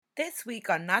This week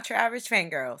on Not Your Average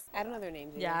Fangirls. I don't know their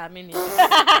names either. Yeah, I mean, neither.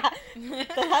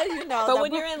 How do you know? But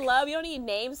when you're in love, you don't need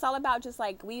names. It's all about just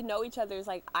like we know each other's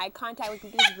like eye contact. We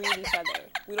can just read each other.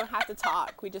 We don't have to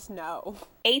talk. We just know.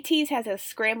 ATEEZ has us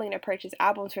scrambling to purchase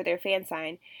albums for their fan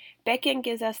sign. Baekhyun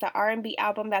gives us the R&B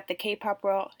album that the K-pop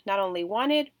world not only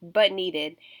wanted but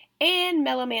needed. And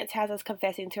Mellowmance has us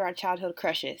confessing to our childhood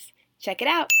crushes. Check it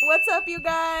out. What's up, you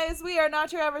guys? We are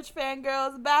Not Your Average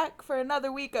Fangirls, back for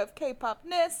another week of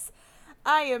K-pop-ness.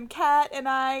 I am Kat, and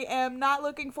I am not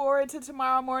looking forward to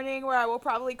tomorrow morning, where I will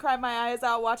probably cry my eyes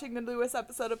out watching the newest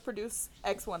episode of Produce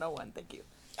X101. Thank you.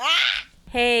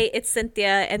 Hey, it's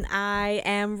Cynthia, and I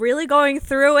am really going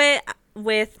through it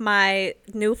with my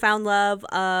newfound love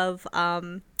of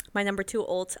my number 2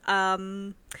 ult.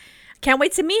 Can't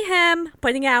wait to meet him,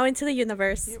 putting it out into the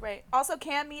universe. You're right. Also,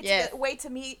 wait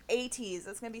to meet ATEEZ.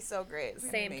 It's going to be so great.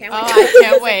 Same. Oh, I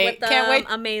can't wait. Can't wait.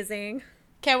 Amazing.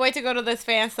 Can't wait to go to this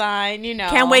fan sign, you know.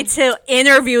 Can't wait to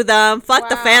interview them. Fuck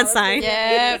the fan sign.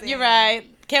 Yeah, you're right.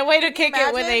 Can't wait to kick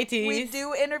it with ATEEZ. We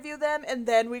do interview them, and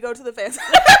then we go to the fan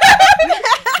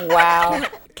sign. Wow.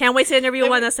 Can't wait to interview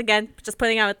us again. Just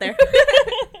putting it out there.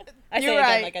 You're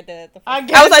right. Again like I did it the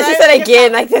first I was like, you said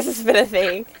again, like this has been a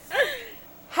thing.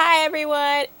 Hi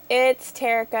everyone, it's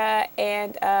Terica,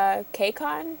 and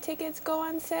KCON tickets go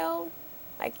on sale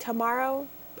like tomorrow.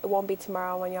 It won't be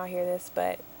tomorrow when y'all hear this,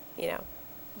 but you know,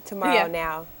 tomorrow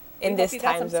now in this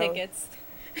time zone. Tickets.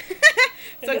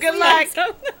 So good luck.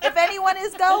 If anyone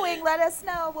is going, let us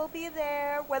know. We'll be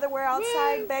there, whether we're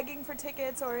outside begging for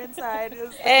tickets or inside. Is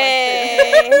the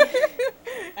Hey.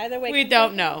 Either way, We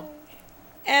don't know.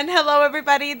 And hello,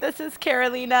 everybody. This is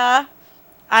Carolina.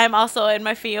 I'm also in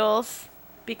my feels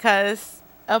because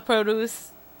of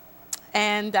Produce.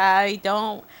 And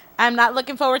I'm not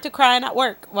looking forward to crying at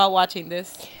work while watching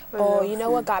this. Oh, you know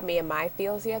what got me in my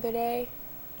feels the other day?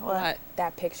 What?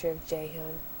 That picture of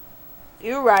Jaehyun.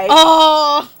 You're right.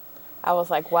 Oh! I was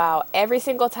like, wow. Every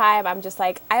single time, I'm just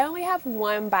like, I only have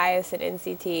one bias in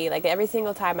NCT. Like, every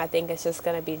single time I think it's just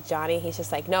going to be Johnny. He's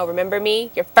just like, no, remember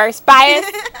me? Your first bias?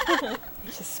 It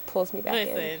just pulls me back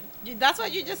in. That's why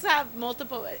you just have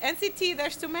multiple. NCT,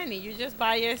 there's too many. You just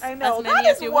bias I know. as many That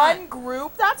as is you one want.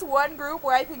 group. That's one group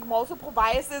where I think multiple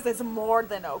biases is more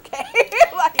than okay.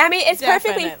 Like, I mean, it's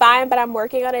perfectly Definitely. fine, but I'm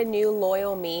working on a new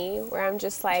loyal me where I'm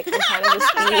just like, I'm trying to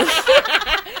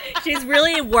just be. She's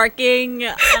really working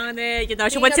on it. You know,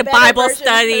 she being went a to better Bible version of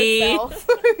study. herself.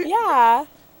 Yeah.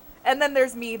 And then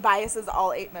there's me, biases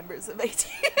all 8 members of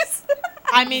ATEEZ.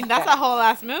 I mean, that's a whole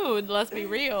ass mood. Let's be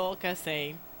real. Cause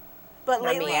same. But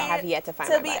Not me, lately, I have yet to find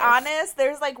to my be bias. honest,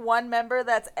 there's like one member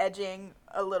that's edging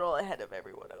a little ahead of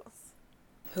everyone else.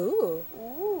 Who?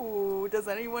 Ooh, does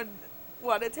anyone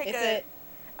want to take Is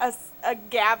a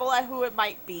gabble at who it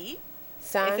might be?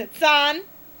 Son? Is it Sun?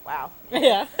 Wow.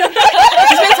 Yeah.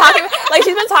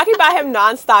 She's been talking about him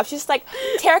nonstop. She's like,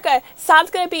 Terica, San's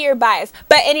gonna be your bias.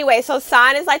 But anyway, so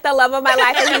San is like the love of my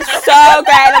life, and he's so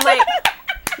great. I'm like,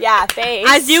 yeah, thanks.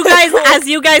 As you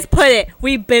guys put it,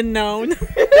 we've been known.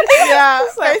 Yeah.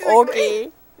 It's like,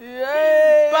 okay.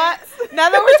 Yay. But now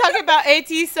that we're talking about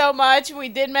ATEEZ so much, we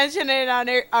did mention it on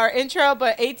our intro,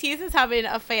 but ATEEZ is having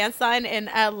a fan sign in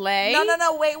LA.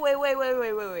 No, wait.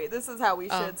 This is how we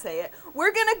should say it.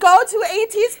 We're gonna go to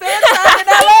ATEEZ fan sign in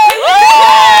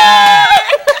LA.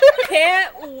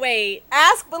 Can't wait.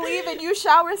 Ask, believe, and you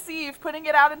shall receive. Putting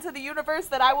it out into the universe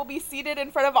that I will be seated in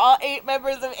front of all 8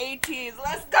 members of ATEEZ.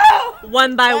 Let's go.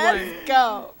 One by one. Let's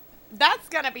go. That's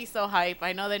gonna be so hype.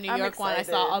 I know the New I'm York one. I saw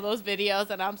excited. all those videos,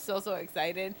 and I'm so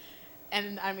excited.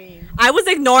 And I mean, I was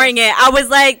ignoring it. I was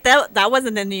like, that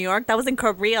wasn't in New York. That was in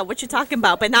Korea. What you talking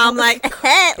about? But now I'm like,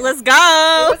 let's It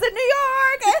go. was in New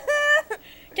York.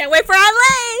 Can't wait for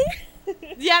LA.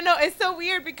 yeah, no, it's so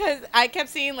weird because I kept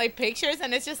seeing like pictures,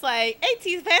 and it's just like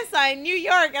ATEEZ fan sign New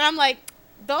York, and I'm like,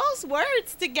 those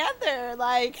words together,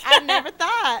 like I never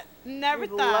thought. Never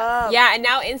thought. Love. Yeah, and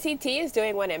now NCT is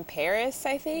doing one in Paris,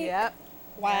 I think. Yep.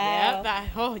 Yeah,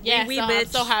 yeah, We so, I'm bitch.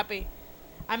 so happy.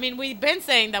 I mean, we've been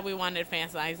saying that we wanted fan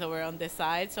signs over on this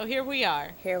side, so here we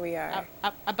are. Here we are.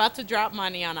 About to drop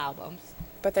money on albums.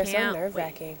 But they're so Can't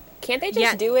nerve-wracking. Can't they just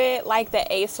Yeah. do it like the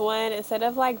Ace one? Instead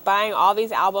of like buying all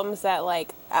these albums that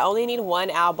like, I only need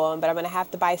one album, but I'm going to have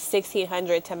to buy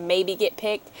 $1,600 to maybe get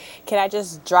picked. Can I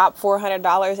just drop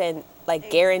 $400 and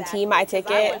like guarantee my Exactly,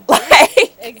 'cause I ticket? would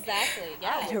Like, Exactly.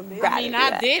 Yeah. I'd I rather mean, do I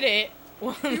that. did it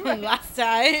last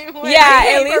time. when Yeah, we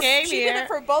at least came She here. did it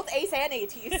for both Ace and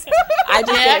ATEEZ. I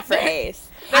just Yeah. did it for Ace.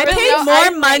 I There was paid no- more I-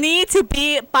 money to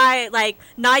be by like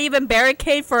not even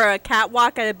barricade for a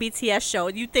catwalk at a BTS show.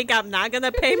 You think I'm not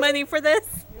gonna pay money for this?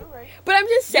 You're sorry. But I'm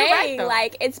just You're right, saying, though.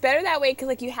 like, it's better that way because,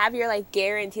 like, you have your, like,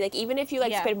 guarantee. Like, even if you,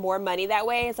 like, Yeah. spend more money that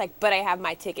way, it's like, but I have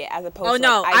my ticket as opposed Oh to,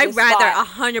 no, like, I I'd just rather bought-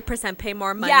 100% pay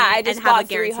more money. Yeah, I just and have bought a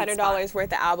guaranteed $300 spot.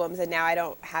 worth of albums, and now I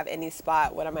don't have any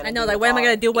spot. What am I gonna I know, do like, with what am I all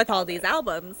gonna do with all these 8,000?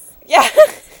 albums? Yeah.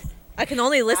 I can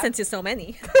only listen to so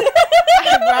many.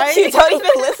 Right? You don't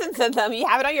even listen to them. You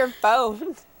have it on your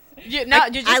phone. You I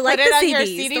just like put it the on your CDs,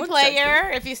 CD don't judge player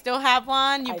if you still have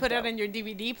one. You I put it don't. on your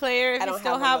DVD player if I you don't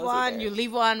still have have one of one. those You either.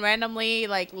 leave one randomly,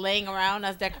 like laying around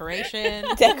as decoration.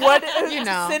 What You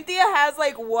know. Cynthia has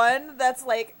like one that's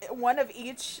like one of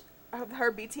each of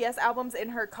her BTS albums in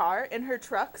her car, in her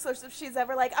truck. So if she's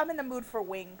ever like, I'm in the mood for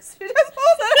wings, she just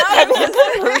pulls it out.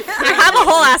 I have a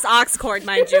whole ass aux cord,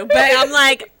 mind you, but I'm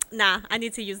like, nah, I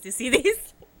need to use these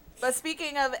CDs. But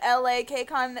speaking of LA,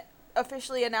 KCON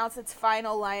officially announced its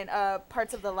final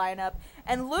parts of the lineup,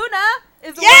 and Luna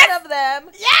is one of them.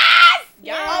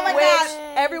 Oh my Which gosh.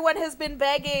 everyone has been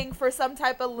begging for some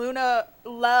type of Luna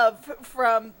love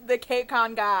from the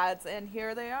KCON gods, and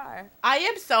here they are. I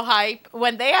am so hype.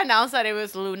 When they announced that it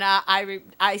was Luna,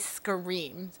 I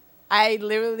screamed. I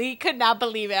literally could not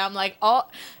believe it. I'm like, oh,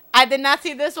 I did not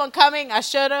see this one coming. I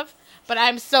should have, but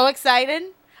I'm so excited.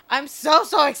 I'm so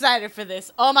excited for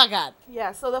this. Oh my god.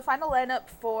 Yeah, so the final lineup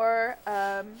for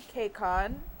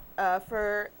KCON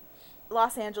for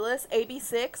Los Angeles,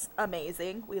 AB6,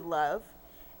 amazing, we love.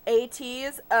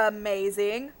 ATEEZ,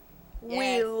 amazing, we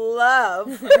Yes.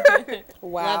 love.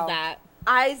 Wow. Love that.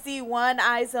 IZ1,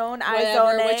 iZone, Whatever,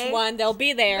 iZone, which one, they'll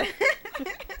be there.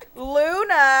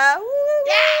 Luna,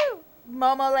 woo,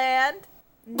 Momoland,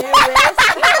 Newest.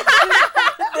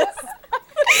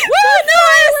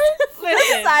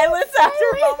 Listen. Silence after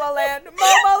Momoland.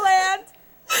 Momoland.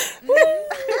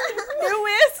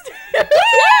 Newest.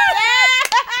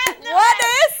 What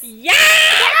is?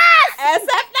 Yes!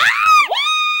 SF9.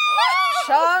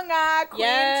 Chungha, Queen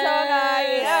Yes. Chungha,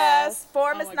 yes.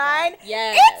 Formus Oh my 9.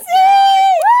 Yes. ITZY.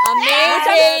 Which I'm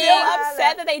Amazing. still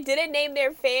upset that they didn't name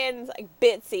their fans like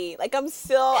Bitsy. Like I just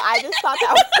thought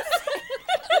that was.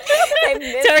 They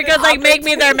missed Terika's an like, make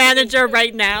me their opportunity. manager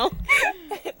right now.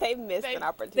 They missed an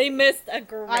opportunity. They missed a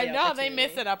great I know they opportunity.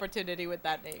 missed an opportunity with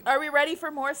that name. Are we ready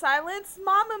for more silence?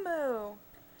 Mamamoo.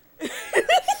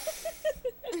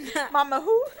 Mama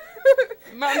who?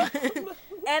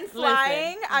 And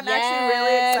flying. I'm actually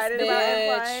really Yes, excited about bitch. and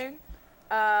flying.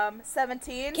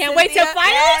 17. Can't wait to Cynthia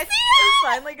finally X see is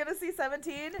finally gonna see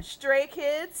 17. Stray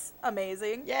Kids,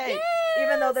 amazing. Yay.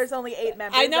 Even though there's only 8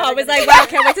 members. I know. that I are was gonna like, be- wow,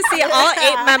 can't wait to see all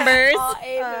 8 members. All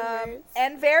 8 members.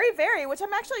 And Very Very, which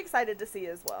I'm actually excited to see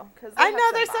as well. Cause I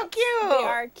know they're so cute. They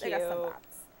are They cute. got some bops.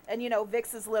 And you know,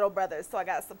 Vix's little brothers, so I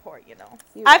gotta support. You know.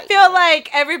 You're I right, feel you're right. like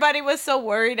everybody was so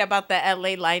worried about the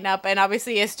LA lineup, and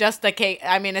obviously it's just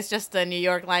it's just the New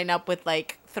York lineup with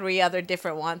like 3 other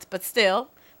different ones, but still,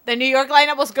 the New York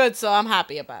lineup was good, so I'm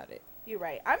happy about it. You're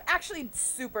right. I'm actually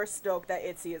super stoked that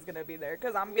ITZY is gonna be there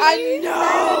because I'm. I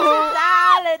Dollar,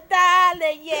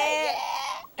 yeah.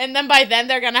 And then by then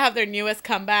they're gonna have their newest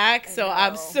comeback, so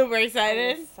I'm know. super I'm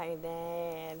excited.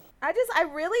 excited. I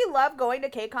really love going to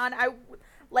KCON. I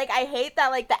hate that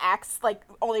like the acts like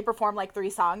only perform like 3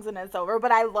 songs and it's over,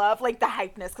 but I love like the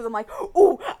hypeness because I'm like,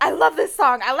 ooh, I love this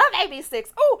song. I love AB6.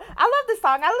 Ooh, I love this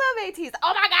song. I love ATEEZ.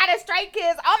 Oh my god, it's Stray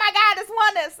Kids. Oh my god, it's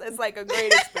Oneness. It's like a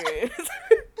great experience.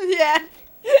 Yeah.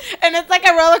 And it's like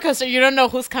a roller coaster. You don't know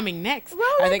who's coming next.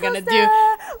 Are they gonna do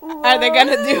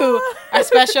a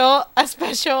special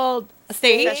Special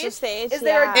stage? stage. Is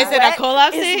there a Is it a collab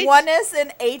stage? Is Oneness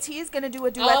and ATEEZ gonna do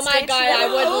a duet Oh my stage god, I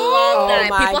would together? love Oh that.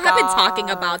 my People have been talking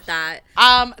gosh. about that.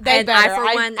 They And I, better. for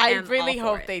one, I am really all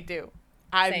for hope it. they do.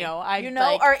 I Same. know. I You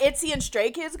know, are ITZY and Stray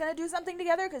Kids gonna do something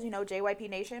together? Because you know JYP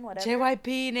Nation, whatever.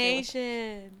 JYP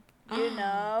Nation. You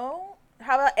know,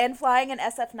 how about N Flying and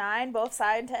SF9 both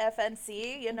signed to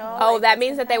FNC? You know. Oh, like, that what's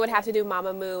means gonna that they would have happen? to do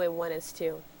Mama Moo and One Is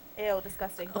Two. Ew,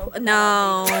 disgusting.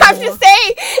 No. I'm just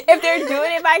saying, if they're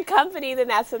doing it by company, then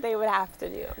that's what they would have to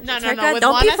do. No. Terika, With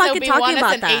don't be Oneness, it'll fucking be talking Oneness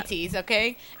about and that. ATEEZ,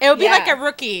 okay? It would be Yeah. like a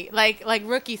rookie, like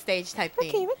rookie stage type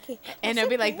thing. Rookie. And it'll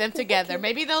be like them together.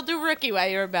 Maybe they'll do rookie while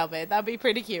you're Velvet. That'd be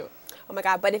pretty cute. Oh my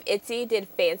god, but if ITZY did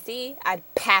Fancy, I'd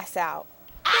pass out.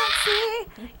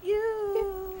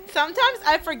 You. Sometimes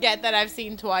I forget that I've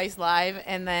seen Twice live,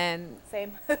 and then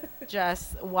Same.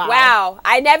 just wow. Wow,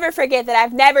 I never forget that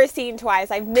I've never seen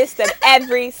Twice. I've missed them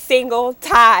every single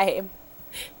time.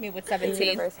 Me with The 17.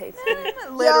 universe hates me.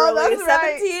 Literally, that's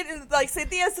right. 17 is like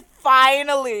Cynthia's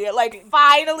finally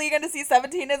gonna see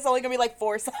 17. It's only gonna be like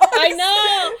 4 songs. I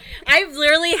know. I've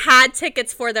literally had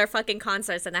tickets for their fucking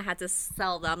concerts and I had to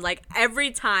sell them. Like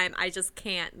every time, I just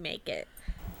can't make it.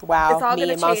 Wow, It's all me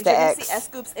gonna and change. Monster You're gonna X. see S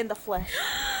Scoops in the flesh.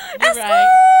 You're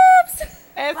right.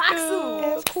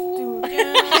 Es cool.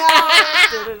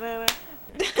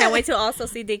 Can't wait to also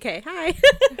see DK. Hi.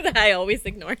 I always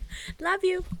ignore. Love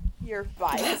you. You're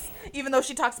biased. Even though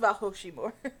she talks about Hoshi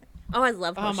more. Oh, I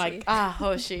love Hoshi. Oh my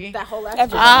Hoshi. That whole Everyone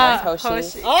last loves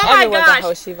Hoshi. Hoshi. Oh my Everyone's gosh. a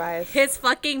Hoshi bias. His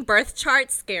fucking birth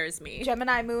chart scares me.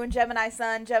 Gemini Moon, Gemini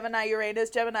Sun, Gemini Uranus,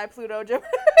 Gemini Pluto, Gemini.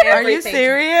 Are you Everything.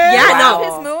 serious? Yeah, Wow. no.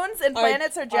 His moons and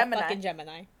planets are Gemini. Fucking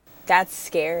Gemini. That's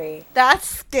scary. That's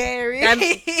scary.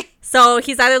 So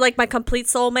he's either like my complete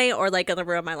soulmate or like gonna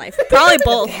ruin my life. Probably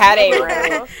both. That ain't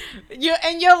real.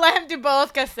 You'll let him do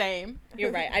both, cause same.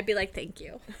 You're right. I'd be like, thank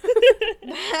you.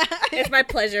 It's my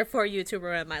pleasure for you to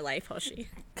ruin my life, Hoshi.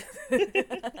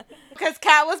 Because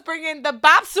Kat was bringing the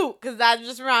babsu, because that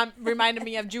just reminded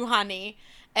me of Juhani.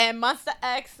 And Monster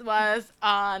X was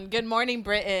on Good Morning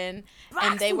Britain,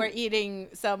 and they were eating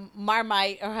some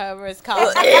Marmite or however it's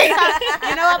called.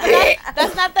 You know what? But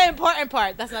that's not the important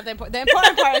part. That's not the important. The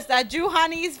important part is that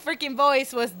Juhani's freaking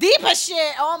voice was deep as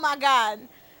shit. Oh my god,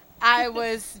 I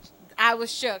was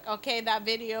shook. Okay, that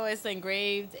video is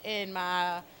engraved in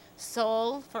my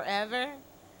soul forever.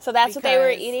 So that's what they were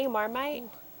Because- eating, Marmite?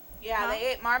 Yeah,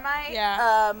 they ate Marmite.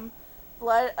 Yeah.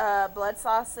 Blood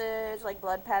sausage, like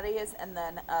blood patties, and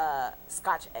then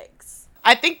Scotch eggs.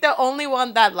 I think the only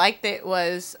one that liked it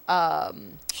was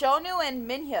Shonu and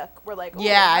Minhyuk were like, "Ooh,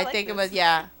 yeah, I like think it this." was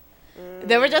yeah.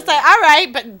 They were just like, all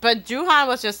right, but Juhan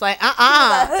was just like,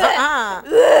 yeah,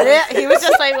 he was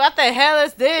just like, what the hell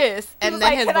is this? He And was then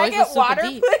like, his "Can voice I get was super water,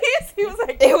 deep. please?" He was like,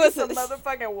 It "Give me was- some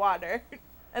motherfucking water."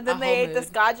 And then A they whole ate the mood.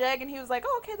 Scotch egg, and he was like,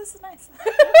 "Oh, okay, this is nice."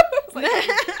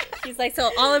 He's like,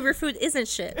 so all of your food isn't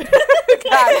shit. Got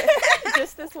it.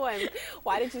 Just this one.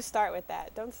 Why did you start with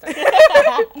that? Don't start.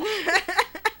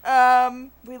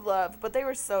 We loved, but they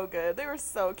were so good. They were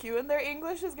so cute, and their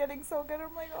English is getting so good.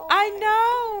 I'm like, oh. I my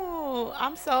know.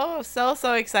 I'm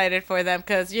so excited for them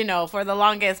because, you know, for the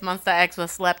longest, Monster X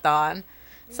was slept on.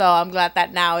 So I'm glad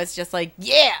that now it's just like,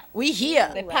 yeah, we here.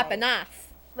 They're popping off.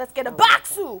 Let's get a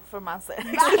baksu for myself.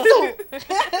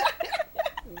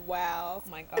 Wow. Oh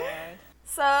my god.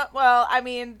 So, well, I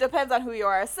mean, depends on who you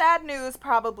are. Sad news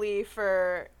probably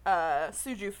for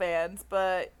Suju fans,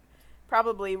 but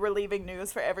probably relieving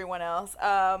news for everyone else.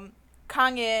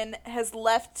 Kangin has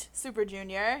left Super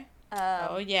Junior.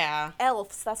 Oh, yeah.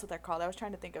 Elves, that's what they're called. I was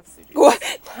trying to think of Suju. What?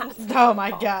 Oh,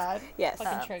 my God. Yes.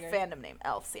 triggered. Fandom name,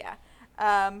 Elves, yeah.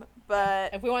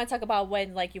 But If we want to talk about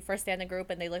when like you first stand in a group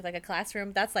and they look like a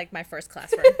classroom, that's like my first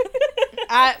classroom.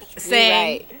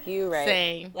 Same. You right.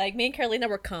 Same. Like me and Carolina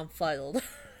were confuddled.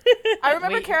 I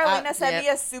remember We- Carolina sent me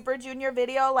yep. a Super Junior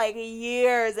video like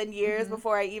years and years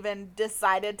before I even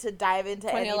decided to dive into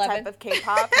any 2011. type of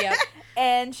K-pop. Yep.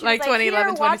 And she Like was like,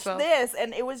 2011, here, watch 2012. this.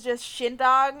 And it was just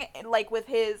Shindong, like, with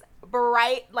his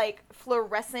bright, like,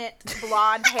 fluorescent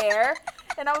blonde hair.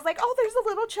 And I was like, oh, there's a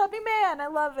little chubby man. I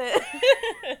love it.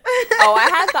 Oh, I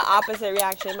had the opposite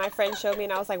reaction. My friend showed me,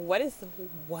 and I was like, what?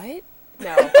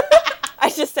 No. I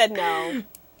just said no.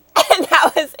 And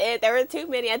that was it. There were too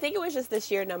many. I think it was just the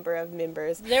sheer number of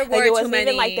members. There Like, were it wasn't too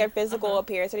even like many. their physical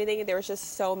appearance or anything. There was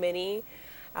just so many.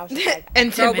 I was just like, Girl,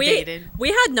 Intimidated. we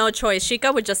had no choice.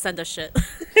 Shika would just send us shit.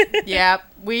 Yeah,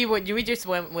 we just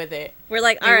went with it. We're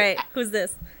like, all right, who's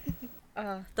this?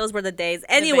 Those were the days.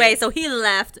 Anyway, so he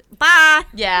left. Bye.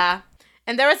 Yeah.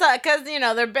 And there was because, you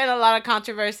know, there've been a lot of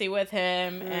controversy with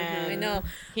him. And I know.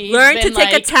 he's Learn to been, take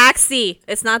a like, taxi.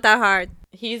 It's not that hard.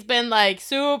 he's been like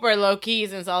super low key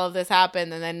since all of this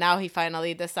happened, and then now he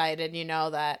finally decided, you know,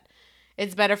 that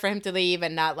it's better for him to leave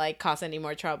and not like cause any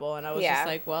more trouble. And I was Yeah. just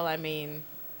like, well, I mean,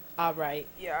 all right.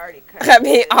 You already cut. I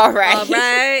mean, all right. All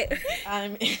right. I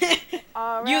mean,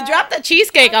 All you right. dropped the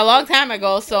cheesecake a long time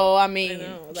ago, so I mean,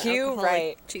 The You alcoholic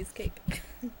right. cheesecake.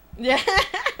 yeah.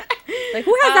 Like,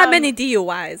 who has that many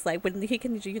DUIs? Like, when he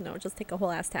can, you know, just take a whole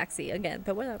ass taxi again.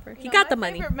 But whatever. He got the My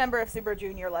money. favorite member of Super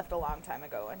Junior left a long time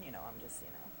ago, and, you know, I'm just,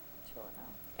 chilling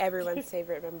out. Everyone's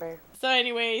favorite member. So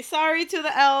anyway, sorry to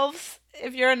the elves.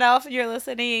 If you're an elf, you're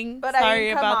listening. But sorry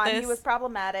I mean, come about on, this. he was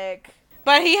problematic.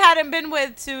 But he hadn't been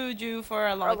with Suju for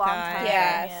a long, long time. time.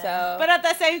 Yeah, so. But at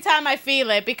the same time, I feel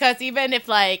it because even if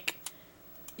like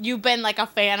you've been like a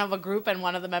fan of a group and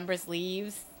one of the members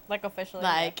leaves, Like, officially.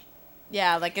 like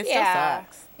yeah, like it Yeah. still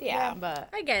sucks. Yeah. But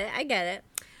I get it.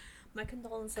 My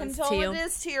condolences to you.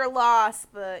 Condolences to your loss,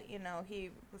 but, he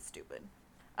was stupid.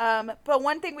 But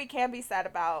one thing we can be sad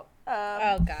about,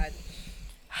 Oh, God.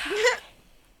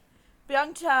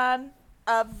 Byung-chan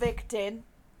of Victon,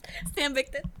 Sam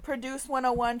Victor. Produce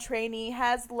 101 trainee,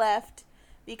 has left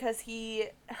because he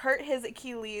hurt his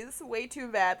Achilles way too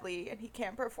badly and he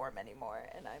can't perform anymore.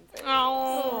 And I'm very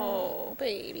oh,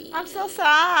 baby. I'm so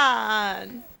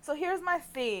sad. So here's my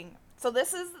thing. So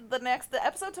this is the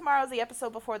episode tomorrow is the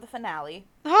episode before the finale.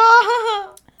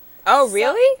 Oh,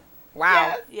 really? Wow.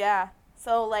 Yes. Yeah.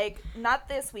 So, like, not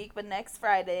this week, but next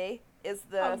Friday is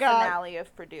the Oh, God. finale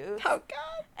of Produce. Oh,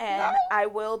 God. And No. I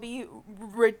will be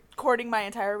recording my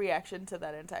entire reaction to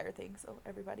that entire thing. So,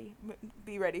 everybody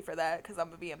be ready for that because I'm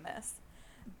going to be a mess.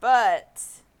 But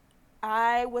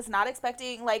I was not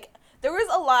expecting, like, there's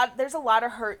a lot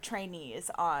of hurt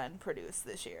trainees on Produce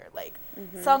this year. Like,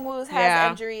 Sungwoo has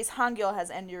injuries, Hangul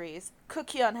has injuries,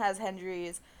 Kukyeon has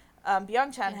injuries,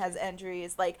 Byungchan has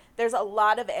injuries. Like, there's a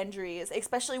lot of injuries,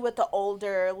 especially with the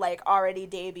older, like, already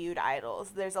debuted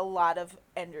idols. There's a lot of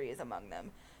injuries among them.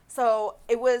 So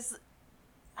it was,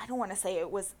 I don't want to say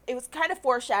it was kind of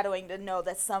foreshadowing to know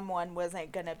that someone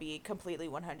wasn't going to be completely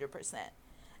 100%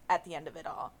 at the end of it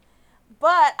all.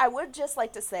 But I would just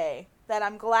like to say that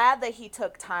I'm glad that he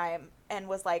took time and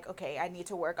was like, okay, I need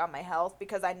to work on my health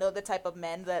because I know the type of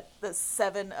men that the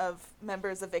 7 of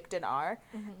members of Victon are.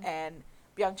 And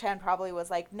Byungchan probably was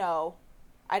like, no,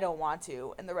 I don't want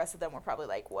to. And the rest of them were probably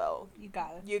like, well, You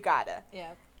gotta. you gotta.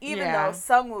 Yeah. Even Yeah. though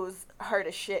Sungwoo's hurt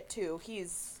as shit too,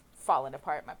 he's falling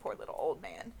apart, my poor little old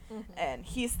man. And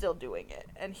he's still doing it.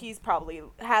 And he's probably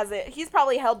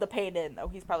held the pain in though.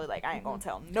 He's probably like, I ain't gonna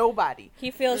tell nobody. He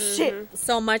feels Shit.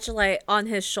 so much like on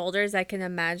his shoulders. I can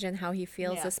imagine how he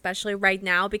feels, Yeah. especially right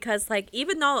now, because like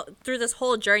even though through this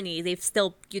whole journey they've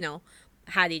still,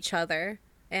 had each other.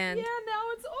 And Yeah, now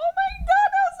it's, oh my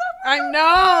god, I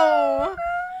know.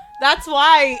 That's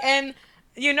why. And,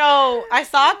 I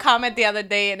saw a comment the other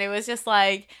day and it was just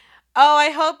like, oh, I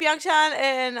hope Byungchan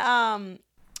and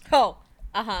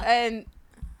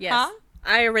yes, Huh?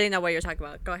 I already know what you're talking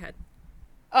about. Go ahead.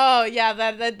 oh yeah,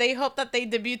 that they hope that they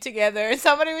debut together. And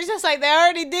somebody was just like, they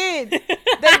already did. They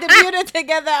debuted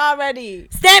together already.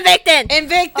 Stan Victon. In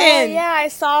Victon. Oh, yeah, I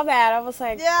saw that. I was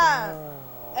like, Yeah.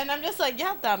 And I'm just like,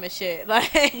 y'all dumb as shit.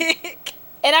 Like,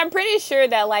 and I'm pretty sure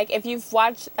that, like, if you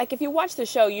watch the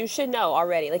show, you should know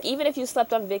already. Like, even if you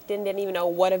slept on Victon, didn't even know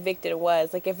what a Victon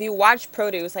was. Like, if you watch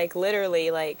Produce, like, literally,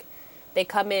 like, they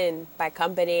come in by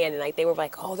company and, like, they were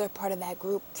like, oh, they're part of that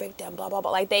group, Victon, blah, blah,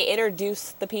 blah. Like, they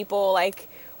introduced the people, like,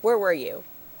 where were you?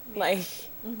 Like,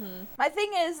 My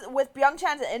thing is, with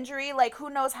Byungchan's injury, like, who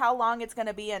knows how long it's going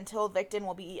to be until Victon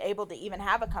will be able to even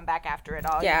have a comeback after it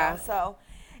all, Yeah. you know? So,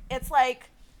 it's like,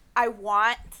 I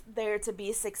want there to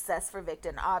be success for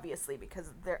Victon, obviously, because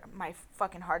they're my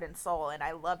fucking heart and soul, and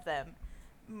I love them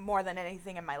more than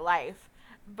anything in my life.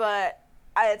 But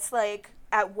it's like,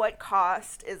 at what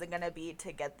cost is it going to be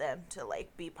to get them to,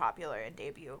 like, be popular and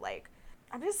debut? Like,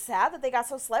 I'm just sad that they got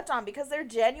so slept on because they're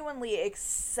genuinely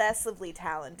excessively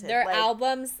talented. Their like,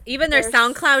 albums, even their they're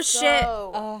SoundCloud so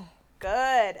shit.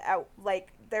 good.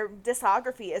 Like, their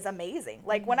discography is amazing.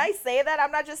 Like, when I say that,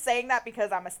 I'm not just saying that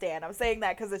because I'm a stan. I'm saying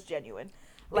that because it's genuine.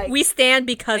 Like, We stand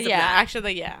because of yeah, that.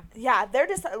 actually, yeah. yeah, they're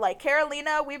just like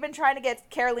Carolina. We've been trying to get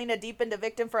Carolina deep into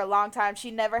Victon for a long time.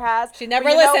 She never has. She never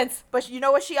But you know- listens. but you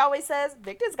know what she always says?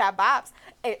 Victon's got bops.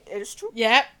 It's true.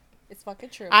 Yep. It's fucking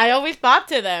true. I always bop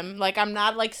to them. Like, I'm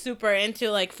not, like, super into,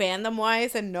 like,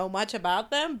 fandom-wise and know much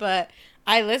about them, but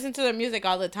I listen to their music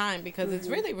all the time because it's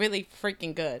really, really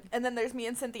freaking good. And then there's me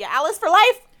and Cynthia. Alice for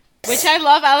life. Which I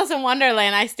love Alice in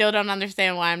Wonderland. I still don't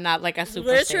understand why I'm not, like, a super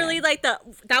Literally, fan. like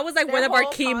that was like Their one of our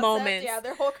whole key concept, moments. Yeah,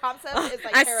 their whole concept is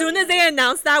like As soon as Carolina. they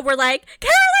announced that, we're like,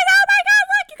 Carolina, oh my god,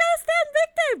 look, you gotta stand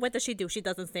Victon. What does she do? She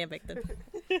doesn't stand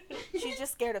Victon. She's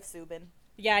just scared of Subin.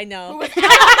 Yeah, I know. At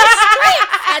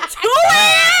 2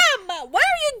 a.m. What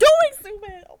are you doing,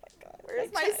 Suman? Oh my god.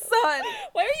 Where's my son?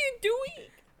 What are you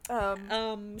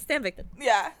doing? Stan Victon.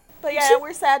 Yeah. But yeah,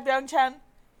 we're sad Byungchan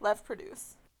left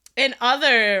Produce. In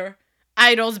other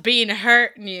idols being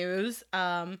hurt news,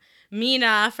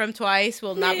 Mina from Twice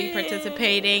will not be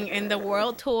participating in the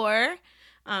world tour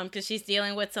because she's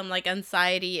dealing with some like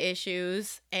anxiety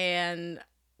issues, and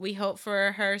we hope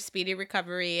for her speedy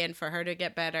recovery and for her to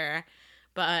get better.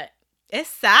 But it's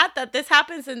sad that this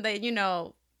happens and that,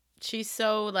 she's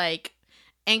so like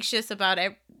anxious about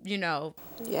it,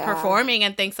 yeah. performing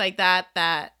and things like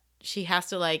that she has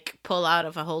to like pull out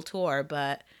of a whole tour.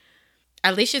 But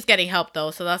at least she's getting help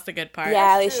though, so that's the good part.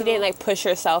 Yeah, at least she didn't, like, push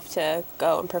herself to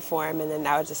go and perform, and then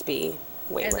that would just be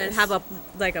way And worse. then have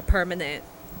a permanent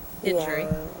injury.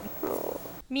 Yeah.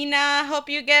 Mina, hope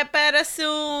you get better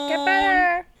soon. Get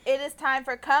better. It is time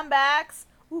for comebacks.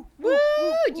 Woo,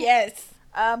 Woo, yes.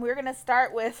 We're gonna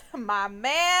start with my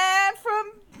man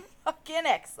from fucking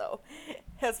EXO.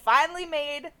 Has finally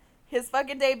made his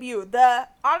fucking debut.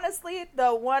 Honestly,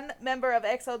 the one member of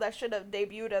EXO that should have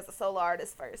debuted as a solo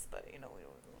artist first, but we don't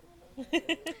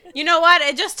You know what?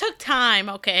 It just took time,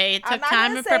 okay? It I'm took not time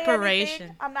gonna and say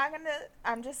preparation. anything.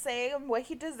 I'm just saying what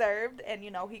he deserved, and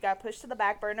he got pushed to the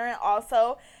back burner, and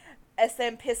also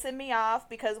SM pissing me off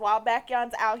because while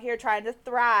Baekhyun's out here trying to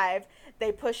thrive,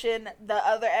 they pushing the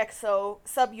other EXO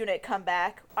subunit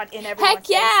comeback in everyone's Heck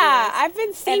yeah! faces. I've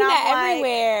been seeing And I'm that like-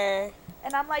 everywhere.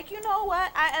 And I'm like, you know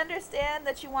what? I understand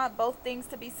that you want both things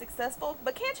to be successful,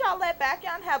 but can't y'all let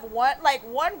Baekhyun have one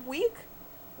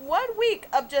week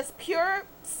of just pure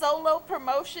solo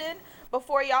promotion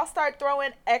before y'all start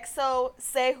throwing EXO,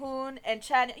 Sehun, and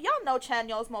Chanyeol? Y'all know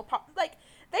Chanyeol's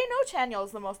they know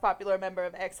Chanyeol's the most popular member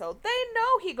of EXO. They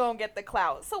know he gonna get the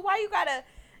clout. So why you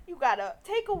gotta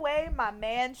take away my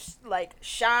man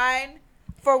shine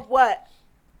for what?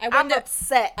 I'm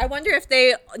upset. I wonder if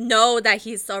they know that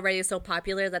he's already so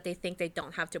popular that they think they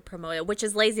don't have to promote it, which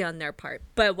is lazy on their part.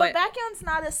 But But Baekhyun's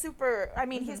not a super. I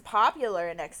mean, Mm-hmm. he's popular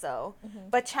in EXO,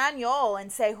 but Chanyeol and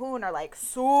Sehun are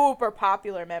super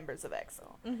popular members of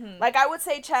EXO. Mm-hmm. I would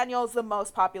say Chanyeol's the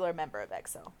most popular member of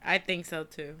EXO. I think so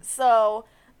too. So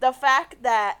the fact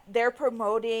that they're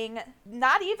promoting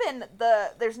not even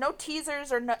there's no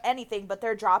teasers or anything, but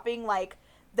they're dropping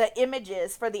the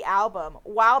images for the album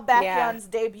while Baekhyun's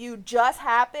debut just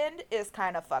happened is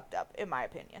kind of fucked up, in my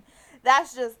opinion.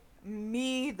 That's just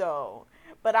me, though.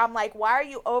 But I'm like, why are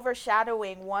you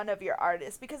overshadowing one of your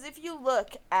artists? Because if you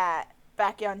look at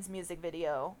Baekhyun's music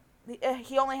video,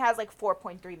 he only has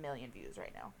 4.3 million views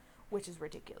right now, which is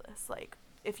ridiculous.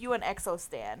 If you an EXO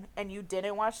stan and you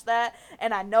didn't watch that,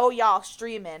 and I know y'all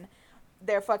streaming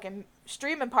their fucking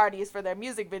streaming parties for their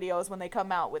music videos when they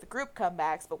come out with group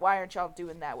comebacks, but why aren't y'all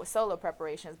doing that with solo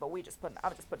preparations? But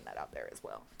I'm just putting that out there as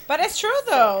well. But it's true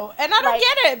though, and I don't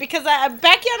get it because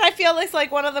Baekhyun I feel is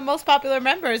one of the most popular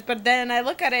members, but then I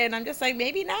look at it and I'm just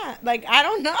maybe not. I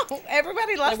don't know.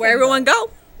 Everybody loves where him, everyone though.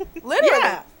 go? Literally,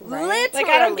 Yeah, literally.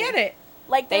 I don't get it.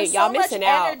 There's y'all so much missing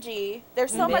out. energy.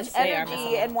 There's so much They are energy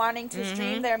missing in wanting to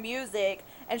stream their music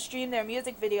and stream their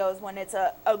music videos when it's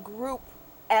a group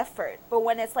effort. But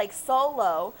when it's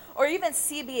solo or even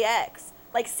CBX,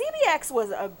 CBX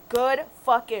was a good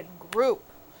fucking group.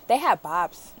 They had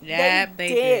bops. Yeah, they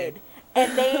did.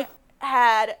 And they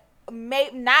had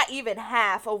not even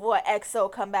half of what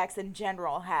EXO comebacks in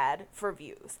general had for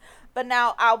views. But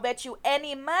now I'll bet you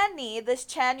any money this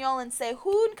Chanyeol and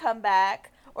Sehun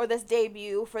comeback or this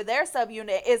debut for their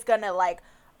subunit is gonna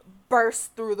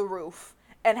burst through the roof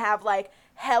and have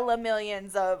hella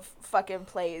millions of fucking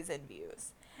plays and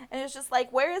views. And it's just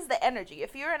where is the energy?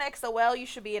 If you're an XOL, you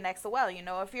should be an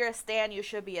XOL. If you're a stan, you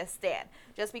should be a stan.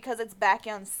 Just because it's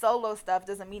Baekhyun's solo stuff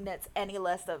doesn't mean it's any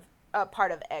less of a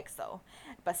part of EXO.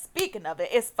 But speaking of it,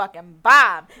 it's fucking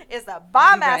bomb. It's a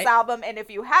bomb-ass album, and if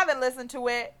you haven't listened to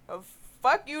it,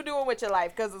 fuck you doing with your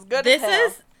life, because it's good as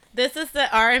hell. This is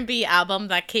the R&B album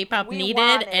that K-pop We needed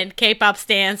wanted. and K-pop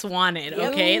stans wanted,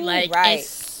 okay? right. It's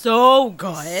so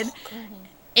good.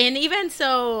 And even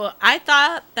so, I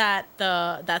thought that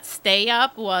that Stay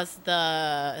Up was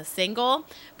the single,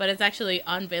 but it's actually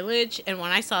On Village. And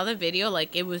when I saw the video,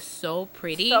 it was so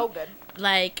pretty. So good.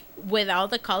 With all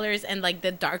the colors and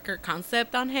the darker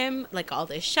concept on him, all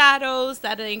the shadows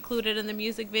that are included in the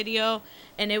music video,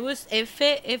 and it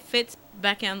fits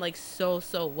Baekhyun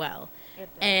so well.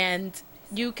 And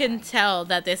you can tell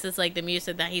that this is the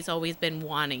music that he's always been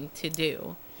wanting to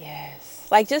do. Yes.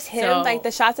 Just him, So-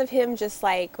 the shots of him just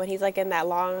when he's in that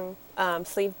long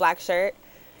sleeve black shirt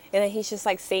and then he's just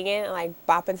singing and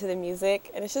bopping to the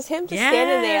music and it's just him just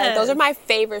standing there. Those are my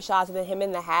favorite shots, and then him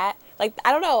in the hat. I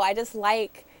don't know, I just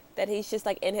like that he's just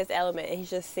in his element and he's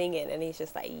just singing and he's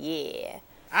just yeah.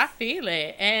 I feel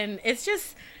it. And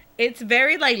it's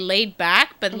very laid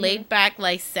back, but laid back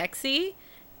sexy.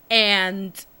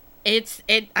 And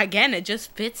it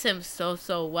just fits him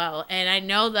so well. And I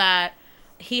know that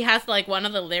he has one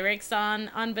of the lyrics on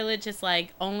Village is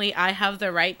only I have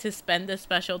the right to spend this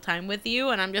special time with you,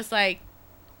 and I'm just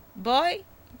boy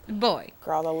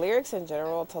Girl, the lyrics in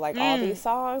general to all these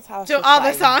songs, to all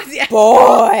the songs. Yeah,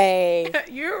 boy.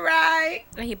 you're right.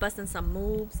 And he busting some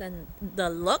moves and the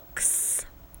looks.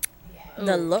 Ooh,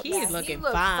 The looks. he's He looking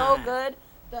looked fine. so good.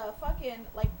 The fucking,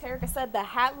 Terika said, the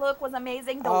hat look was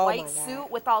amazing. The Oh white my God.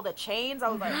 suit with all the chains. I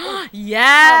was like, ooh.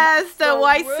 Yes, the so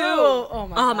white rude. suit. Oh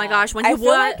Oh my gosh, when I he feel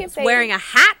like was if they- wearing a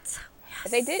hat.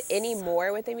 If they did any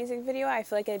more with the music video, I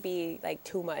feel like it'd be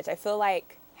too much. I feel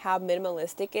how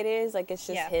minimalistic it is. It's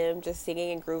just him just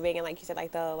singing and grooving, and you said,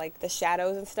 the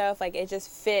shadows and stuff. It just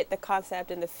fit the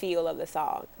concept and the feel of the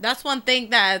song. That's one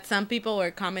thing that some people were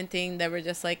commenting. They were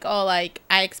just I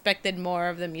expected more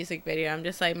of the music video. I'm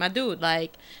just my dude,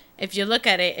 if you look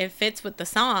at it, it fits with the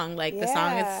song. The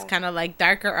song is Yeah. kind of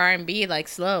darker R&B,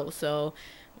 slow. So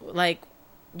like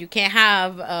you can't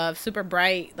have a super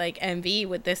bright like MV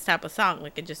with this type of song.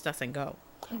 Like it just doesn't go.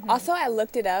 Also, I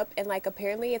looked it up, and like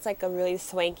apparently it's like a really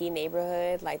swanky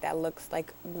neighborhood, like that looks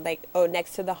like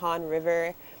next to the Han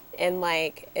River, and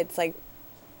like it's like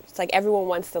everyone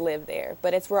wants to live there,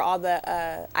 but it's where all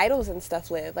the idols and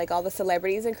stuff live. Like all the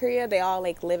celebrities in Korea, they all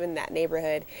like live in that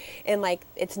neighborhood, and like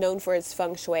it's known for its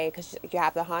feng shui because you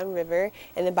have the Han River,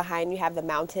 and then behind you have the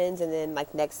mountains, and then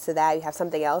like next to that you have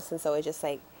something else, and so it's just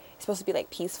like it's supposed to be like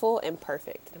peaceful and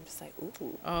perfect. And I'm just like,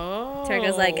 ooh. Oh.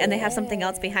 Targa's like, and they have something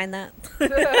else behind that.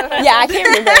 Yeah, I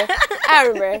can't remember. I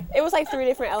remember. It was like 3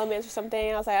 different elements or something.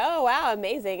 And I was like, oh, wow,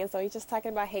 amazing. And so he's just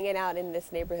talking about hanging out in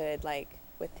this neighborhood, like,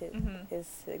 with his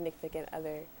significant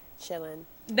other chilling.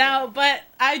 No, but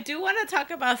I do want to talk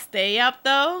about Stay Up,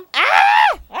 though.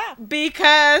 Ah!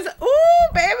 Because,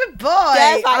 ooh, baby boy,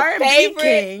 That's my R&B favorite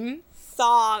king.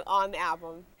 song on the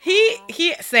album.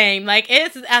 He same, like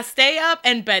it's a Stay Up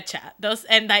and Betcha, those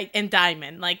and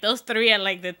Diamond, like those three are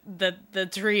like the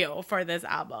trio for this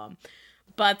album.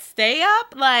 But Stay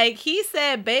Up, like he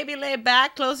said, baby lay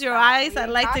back, close your eyes,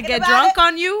 I'd like to get drunk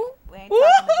on you.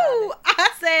 Woohoo! I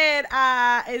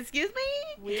said, excuse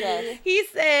me? Yes. He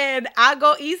said, I'll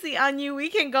go easy on you. We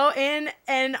can go in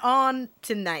and on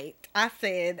tonight. I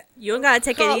said, You don't gotta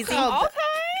take it easy.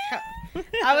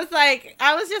 I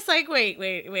was just like,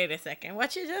 wait a second.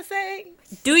 What you just saying?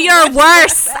 Do your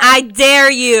worst. I dare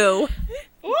you.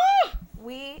 Woo!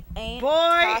 We ain't. Boy,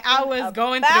 I was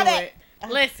going about through it.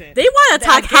 Listen. They want to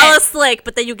talk Again. hella slick,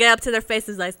 but then you get up to their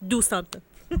faces like, do something.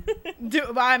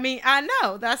 I mean, I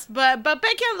know that's, but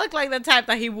Beckham looked like the type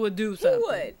that he would do something. Who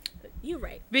would? You're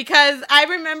right. Because I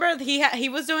remember he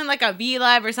was doing like a V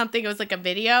Live or something. It was like a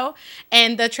video,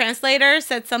 and the translator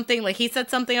said something like he said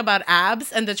something about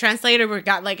abs, and the translator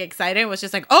got like excited. And was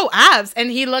just like, oh, abs, and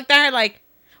he looked at her like,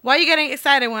 why are you getting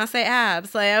excited when I say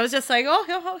abs? Like I was just like,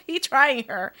 oh, he trying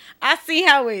her. I see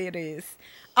how it is.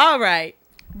 All right,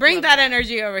 bring that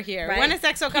energy over here. Right? When is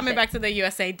EXO coming back to the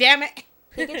USA? Damn it.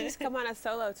 He could just come on a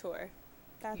solo tour.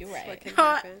 That's You're right. what can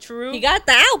happen. True. He got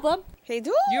the album. He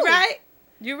do. You right.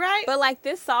 You're right. But like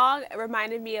this song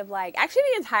reminded me of like actually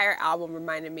the entire album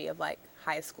reminded me of like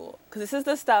high school because this is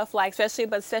the stuff like especially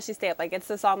Stay Up, like it's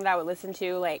the song that I would listen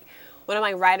to like when I'm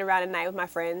like riding around at night with my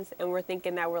friends and we're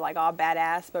thinking that we're like all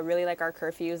badass, but really like our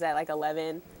curfew's at like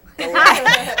 11.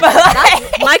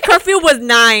 My curfew was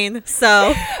 9,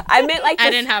 so I meant like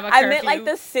I didn't have a I meant curfew. like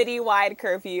the citywide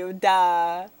curfew.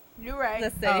 Duh. You're right.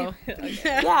 let's see. Oh.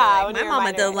 Yeah. when My you're a mama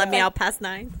minor. didn't let me out past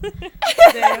 9.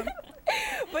 Damn.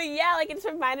 But yeah, like it just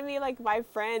reminded me of like my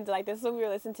friends. Like this is what we were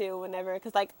listening to whenever,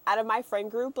 because like out of my friend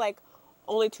group, like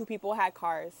only 2 people had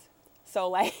cars. So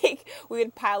like we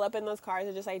would pile up in those cars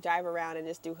and just like drive around and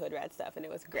just do hood rat stuff, and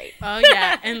it was great. Oh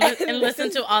yeah, and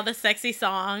listen to all the sexy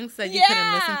songs that you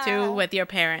couldn't listen Yeah. to with your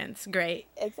parents. Great.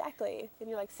 Exactly. And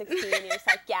you're like 16 and you're just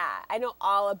like, yeah, I know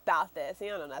all about this. And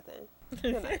you don't know nothing.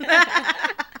 You don't know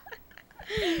nothing.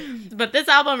 But this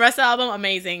album, rest of the album,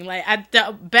 amazing. Like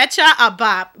Betcha, a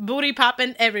bop, booty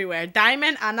popping everywhere.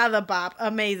 Diamond, another bop,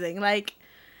 amazing. Like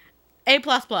A++, A++.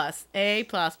 I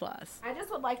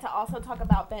just would like to also talk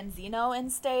about Benzino and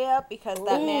Stay Up because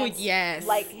that Ooh, man, yes.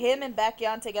 like him and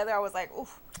Baekhyun together, I was like,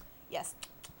 oof, yes,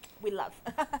 we love,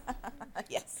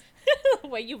 yes.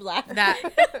 Wait, you laughed. That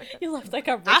You laughed like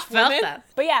a rich I felt woman. that.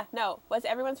 But yeah, no. What's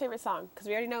everyone's favorite song? Because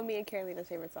we already know me and Carolina's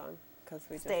favorite song. Because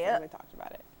we just Stay Up. really talked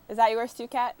about it. Is that yours too,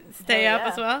 Kat? Stay Oh, up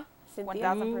yeah. as well. Cynthia?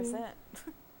 1000%.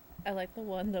 I like the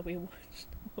one that we watched.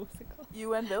 What was it called?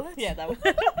 You and Village? Yeah, that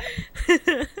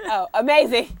one. Oh,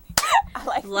 amazing. I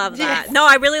like Love Yes. that. No,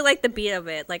 I really like the beat of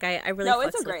it. Like I really No, fucks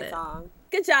it's a with great it. song.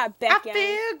 Good job, I Becky.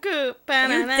 feel good.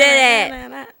 You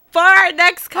did it. For our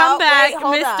next comeback,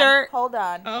 Oh, wait, Mr. Hold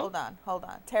on. Oh.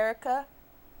 Terica,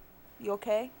 you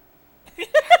okay?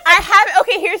 I have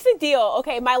okay. Here's the deal.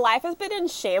 Okay, my life has been in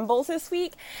shambles this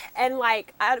week, and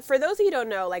like, for those of you who don't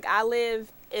know, like, I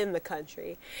live in the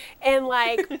country, and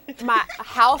like, my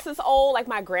house is old. Like,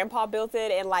 my grandpa built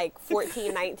it in like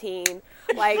 1419.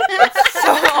 Like, it's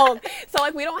so old. So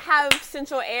like, we don't have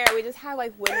central air. We just have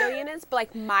like window units. But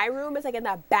like, my room is like in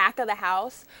the back of the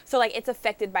house, so like, it's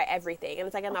affected by everything, and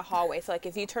it's like in the hallway. So like,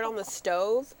 if you turn on the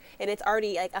stove and it's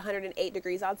already like 108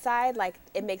 degrees outside, like,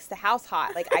 it makes the house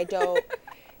hot. Like, I don't.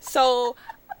 So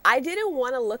I didn't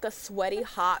want to look a sweaty,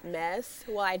 hot mess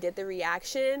while I did the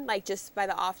reaction, like, just by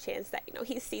the off chance that, you know,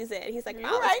 he sees it and he's like,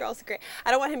 oh, this girl's great.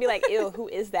 I don't want him to be like, ew, who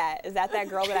is that? Is that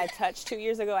girl that I touched 2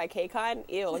 years ago at KCON?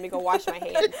 Ew, let me go wash my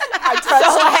hands. I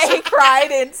touched her, she cried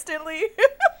instantly.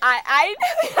 I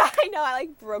know, I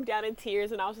like broke down in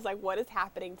tears and I was just like, what is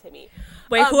happening to me?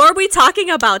 Wait, who are we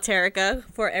talking about, Terica?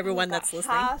 For everyone that's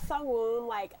listening. Ha Sung-woon,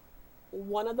 like,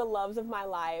 one of the loves of my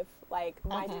life, like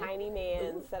my tiny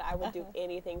mans that I would do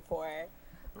anything for.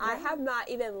 I have not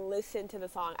even listened to the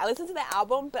song. I listened to the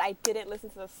album, but I didn't listen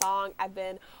to the song. I've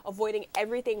been avoiding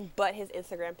everything but his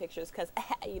Instagram pictures because,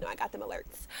 I got them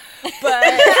alerts. But, so,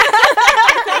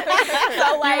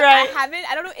 like,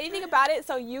 I don't know anything about it.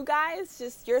 So, you guys,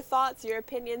 just your thoughts, your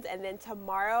opinions, and then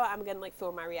tomorrow I'm going to, like,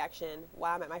 film my reaction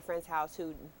while I'm at my friend's house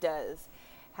who does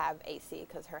have AC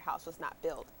because her house was not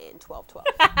built in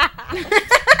 1212.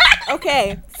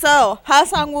 Okay, so Ha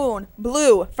Sang-woon,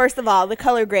 Blue. First of all, the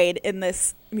color grade in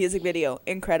this music video,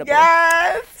 incredible.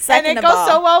 Yes. Second and it of goes all,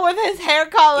 so well with his hair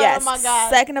color. yes. Oh my god.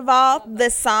 Second of all,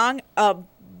 this song,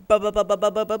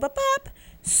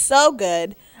 so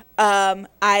good.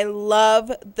 I love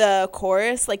the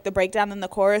chorus, like the breakdown in the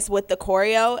chorus with the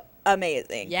choreo.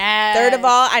 Amazing. Yeah. Third of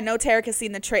all, I know Tarek has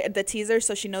seen the teaser,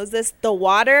 so she knows this. The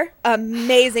water,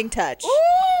 amazing touch.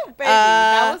 Ooh, baby.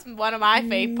 That was one of my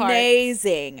favorite parts.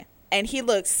 Amazing. And he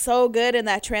looks so good in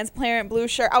that transparent blue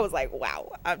shirt. I was like,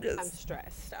 wow. I'm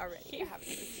stressed already.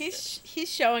 He's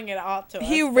showing it all to us.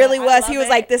 He really was. He was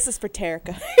like, this is for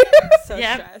Terica.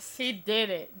 Stressed. He did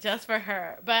it just for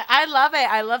her. But I love it.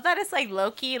 I love that it's like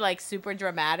low-key, like super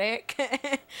dramatic.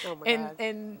 Oh my God.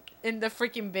 In the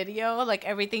freaking video, like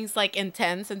everything's like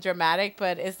intense and dramatic,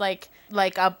 but it's like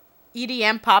a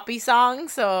EDM poppy song,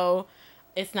 so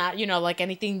it's not, like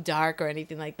anything dark or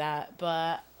anything like that.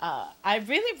 But I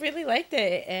really, really liked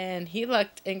it, and he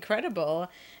looked incredible.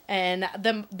 And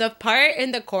the part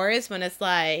in the chorus when it's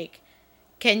like,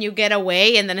 can you get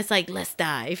away? And then it's like, let's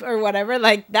dive or whatever.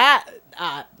 Like that,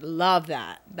 love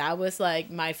that. That was like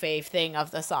my fave thing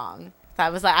of the song.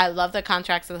 That was like, I love the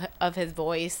contrast of his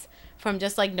voice from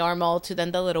just like normal to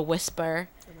then the little whisper.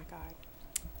 Oh my God.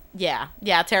 Yeah,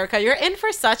 Terica, you're in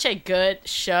for such a good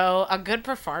show, a good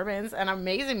performance, an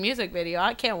amazing music video.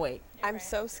 I can't wait. I'm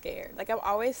so scared. Like, I'm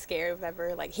always scared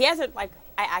whenever, like, he hasn't, like,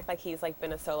 I act like he's, like,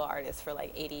 been a solo artist for,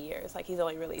 like, 80 years. Like, he's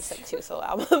only released, like, 2 solo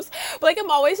albums. But, like,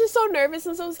 I'm always just so nervous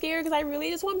and so scared because I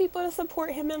really just want people to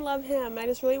support him and love him. I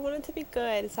just really want it to be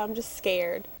good, so I'm just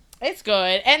scared. It's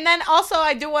good. And then also,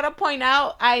 I do want to point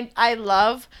out, I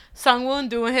love Sungwoon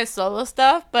doing his solo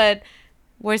stuff, but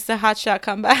where's the hotshot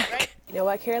comeback? Right. You know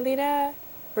what, Carolina?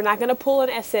 We're not going to pull an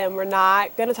SM. We're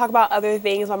not going to talk about other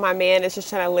things while my man is just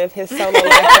trying to live his solo life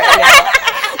right now.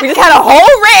 We just had a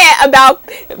whole rant about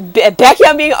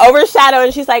Baekhyun being overshadowed,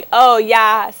 and she's like, oh,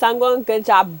 yeah, Sungwoon, good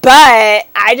job. But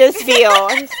I just feel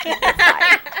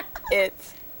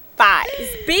it's fine.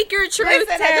 Speak your truth,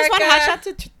 Listen, I just want Terica. Hotshot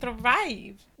to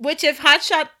thrive. Which, if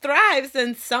Hotshot thrives,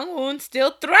 then Sungwoon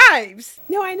still thrives.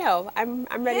 No, I know. I'm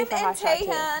ready Him for and Hotshot too.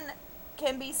 Taehyun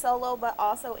can be solo, but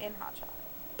also in Hotshot.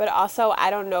 But also,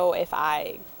 I don't know if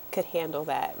I could handle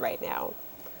that right now.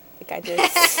 Like, I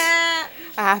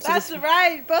have to That's just,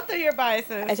 right. Both of your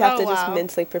biases. I just have to just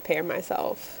mentally prepare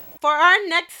myself. For our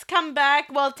next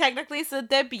comeback, well, technically it's a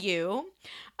debut,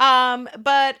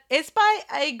 but it's by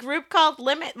a group called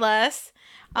Limitless.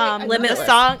 Limitless. The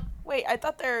song. Wait, I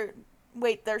thought their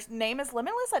name is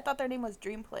Limitless? I thought their name was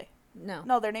Dreamplay. No.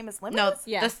 No, their name is No, Limitless?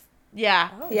 Yeah. Yeah.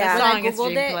 Yeah. The When I song is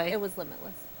Googled Dreamplay. it, it was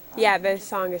Limitless. Yeah, the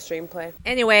song is Dreamplay.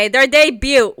 Anyway, their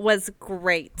debut was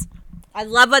great. I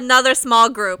love another small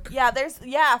group. Yeah, there's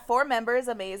 4 members,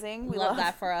 amazing. We Love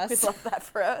that for us. We love that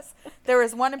for us. There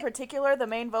was one in particular, the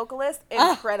main vocalist,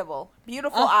 incredible.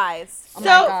 Beautiful eyes. Oh my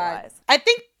So- God. I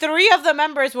think 3 of the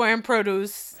members were in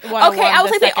Produce. Okay, I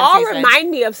was like, they all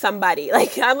remind me of somebody.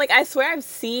 Like, I swear I've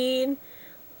seen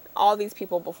all these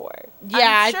people before.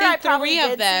 Yeah, I'm sure I think probably 3 of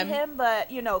did them. see him,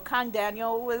 but Kang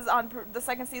Daniel was on the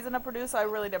second season of Produce, so I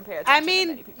really didn't pay attention. I to mean,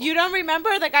 many people. you don't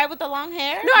remember the guy with the long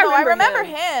hair? No, I remember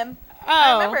him. Oh,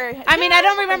 I remember- I mean, yeah, I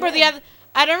don't I remember remember the him. other.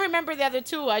 I don't remember the other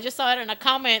 2. I just saw it in a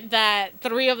comment that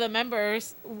 3 of the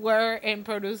members were in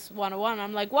Produce 101.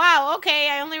 I'm like, wow, okay.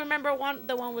 I only remember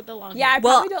the one with the long Yeah, I hair.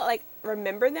 probably don't, like,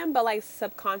 remember them, but, like,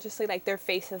 subconsciously, like, their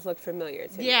faces look familiar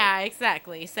to me. Yeah,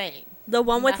 exactly. Same. The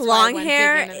one with That's why I long went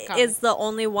hair digging in the comments. is the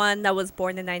only one that was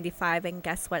born in 95, and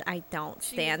guess what? I don't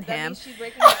stand That him. means she's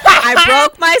breaking up. I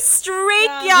broke my streak,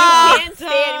 y'all.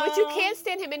 You can't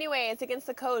stand him anyway. It's against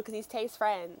the code because he's Tae's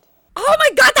friend. Oh my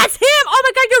God, that's him! Oh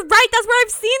my God, you're right. That's where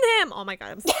I've seen him. Oh my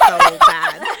God, I'm so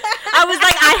bad. I was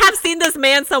like, I have seen this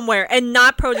man somewhere, and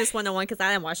not Produce 101 because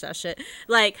I didn't watch that shit.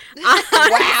 Like,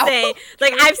 I'm saying,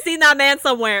 like, I've seen that man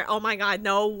somewhere. Oh my God,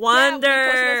 no wonder.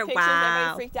 Yeah, when Wow.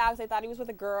 everybody freaked out because they thought he was with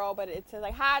a girl, but it says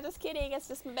like, "Hi, just kidding. It's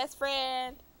just my best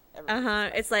friend."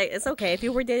 It's like, it's okay. If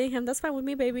you were dating him, that's fine with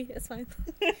me, baby. It's fine.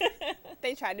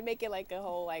 They tried to make it like a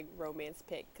whole like romance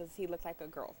pic because he looked like a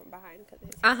girl from behind.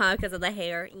 Because of the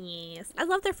hair. Yes. I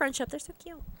love their friendship. They're so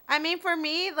cute. I mean, for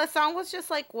me, the song was just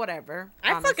like whatever.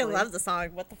 I fucking honestly. love the song.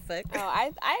 What the fuck? Oh,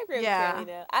 I agree Yeah. with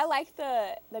Carolina. I like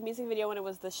the music video when it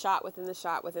was the shot within the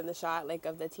shot within the shot, like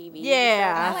of the TV.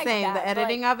 Yeah, I like same. that, The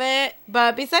editing of it.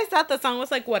 But besides that, the song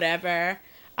was like whatever.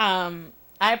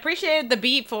 I appreciated the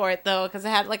beat for it though, because it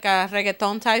had like a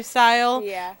reggaeton type style.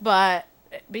 Yeah. But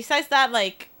besides that,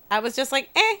 like, I was just like,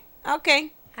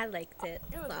 okay. I liked it.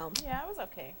 So. Yeah, it was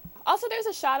okay. Also, there's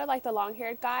a shot of like the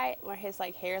long-haired guy where his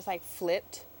like hair is like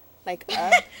flipped, like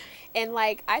up, and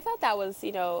like I thought that was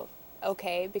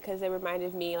okay because it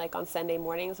reminded me like on Sunday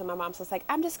mornings when my mom's just like,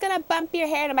 I'm just gonna bump your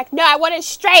hair, and I'm like, no, I want it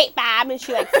straight, Mom, and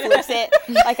she like flips it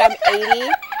like I'm 80,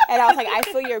 and I was like, I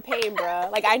feel your pain, bro.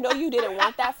 Like I know you didn't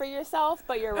want that for yourself,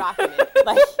 but you're rocking it.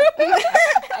 Like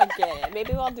I get it.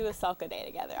 Maybe we'll do a Selka day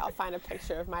together. I'll find a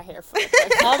picture of my hair flipped.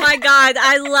 Oh my god,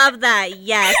 I love that.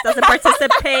 Yes, doesn't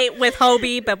participate with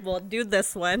Hobie, but we'll do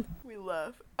this one. We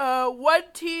love. One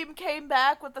team came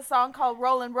back with a song called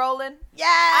Rollin' Rollin'.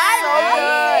 Yeah, So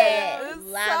good. It was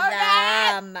love so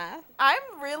good. them.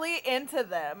 I'm really into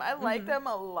them. I like them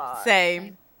a lot.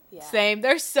 Same. Yeah. Same.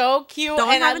 They're so cute.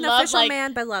 Don't and have I an love, official like,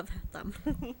 man, but love them.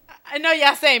 I know,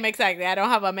 yeah, same, exactly. I don't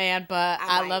have a man, but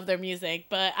I might. love their music.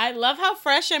 But I love how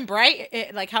fresh and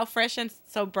bright, how fresh and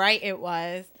so bright it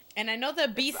was. And I know the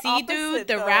BC dude, opposite,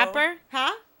 the though. rapper,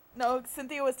 huh? No,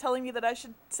 Cynthia was telling me that I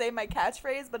should say my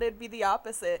catchphrase, but it'd be the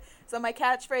opposite. So my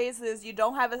catchphrase is, you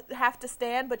don't have to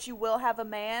stand, but you will have a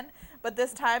man. But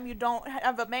this time you don't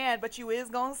have a man, but you is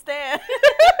gonna stand.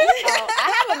 Oh,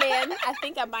 I have a man. I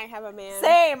think I might have a man.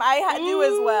 Same. I do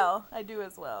as well. I do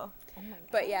as well.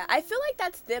 But yeah, I feel like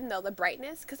that's them though, the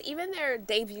brightness, because even their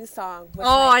debut song was Oh,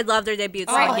 I like, love their debut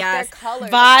like, song. Yes. their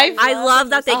colors. Vibe. I love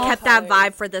that they their kept that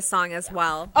colors. vibe for this song as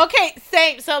well. Okay,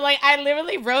 same. So, like, I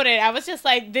literally wrote it. I was just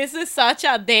like, this is such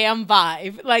a damn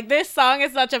vibe. Like, this song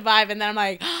is such a vibe. And then I'm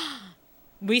like,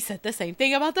 we said the same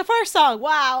thing about the first song.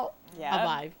 Wow. Yeah. A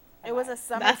vibe. It was a That's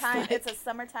summertime. like- It's a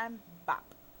summertime bop.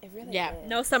 It really Yeah. is.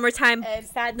 No summertime And-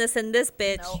 sadness in this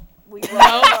bitch. No, we No,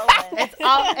 rolling.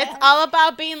 it's all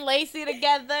about being lazy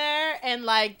together and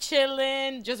like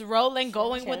chilling, just rolling,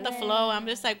 going with the flow. I'm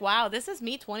just like, wow, this is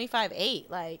me 25-8.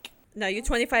 Like, No, you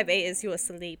 25-8 is you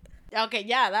asleep. okay,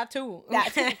 yeah, that too.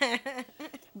 That too.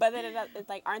 But then it's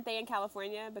like, aren't they in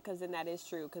California? Because then that is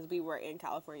true, because we were in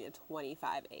California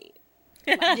 25-8.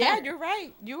 Yeah, you're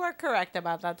right. You are correct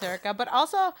about that, Terica. But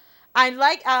also, I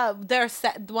like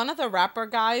one of the rapper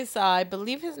guys. I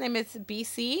believe his name is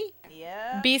BC.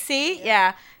 Yeah. BC,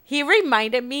 yeah. He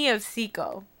reminded me of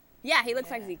Zico. Yeah, he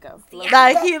looks like Zico.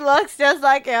 Like, he looks just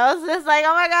like it. I was just like,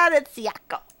 oh my god, it's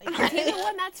Zico. Is he the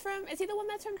one that's from? Is he the one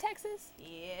that's from Texas?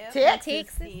 Yeah.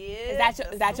 Texas?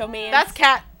 Is that your man?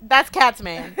 That's Cat's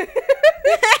man.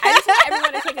 I just want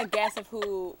everyone to take a guess of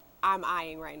who I'm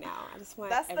eyeing right now. I just want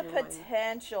That's the everyone.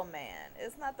 potential man.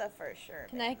 It's not the for sure.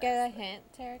 Can man. I get a hint,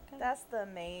 Terica? That's the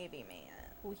maybe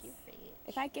man.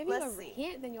 If I give you Let's a see.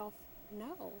 hint, then you'll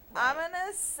know. I'm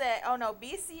gonna say. Oh no,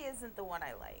 BC isn't the one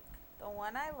I like. The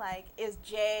one I like is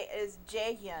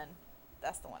Jaehyun.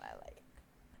 That's the one I like.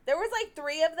 There was like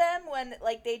 3 of them when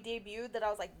like they debuted that I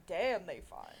was like, damn, they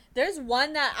fine. There's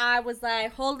one that I was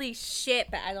like, holy shit,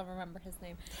 but I don't remember his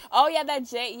name. Oh yeah,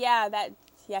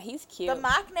 he's cute. The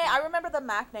Maknae, I remember the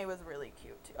Maknae was really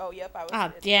cute too. Oh yep, I was.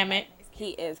 Ah, it's damn the it. Maknae's He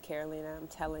cute. is Carolina. I'm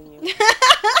telling you.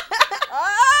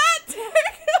 Ah,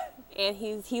 And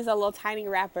he's a little tiny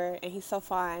rapper, and he's so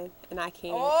fine, and I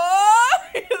can't. oh,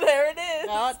 there it is.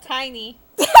 Oh, tiny.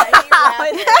 Tiny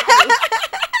rapper.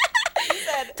 She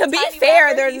said, To be "Tiny fair,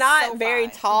 rapper, they're he's not so very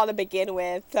fine." tall to begin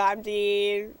with. So I'm just.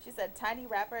 She said, tiny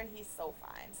rapper, he's so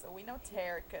fine. So we know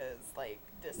Terica's like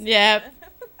distant. Yep.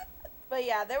 But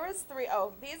yeah, there was 3.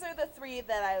 Oh, these are the 3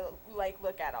 that I like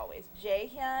look at always.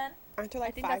 Jaehyun, Aren't there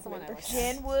like think 5 that's the one I members?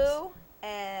 like. Jinwoo,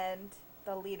 and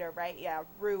the leader, right? Yeah,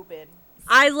 Ruben.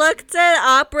 I looked it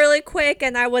up really quick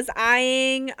and I was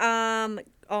eyeing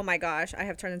oh my gosh, I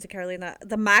have turned into Carolina.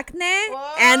 The Maknae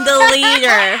Whoa. and the leader.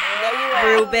 No, you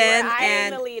are. Ruben I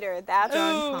am and the leader. That's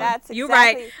Ooh. that's You're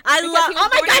exactly. right. I because love. he was Oh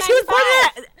my born in gosh, he was born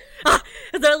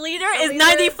in. The leader is Leader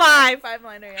 95. 95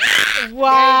 liner, yeah.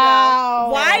 Wow.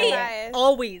 Why? Nice.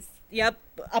 Always. Yep.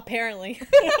 Apparently.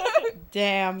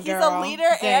 Damn, He's girl. a leader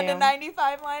and a Damn.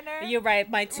 95 liner. You're right.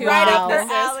 My 2 right Wow. up their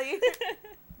weaknesses. alley.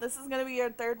 This is gonna be your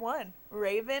 3rd one.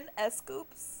 Raven,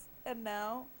 Scoops, and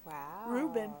now Wow.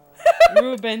 Ruben.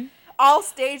 Ruben. All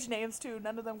stage names too.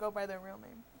 None of them go by their real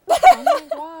name. Oh my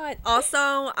god. Also,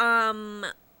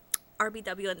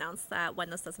 RBW announced that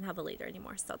Wendy's doesn't have a leader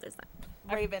anymore, so there's that.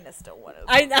 Raven is still one of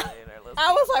I them. know.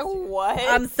 I was like, what?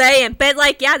 I'm saying, but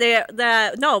like, yeah,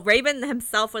 Raven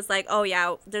himself was like, oh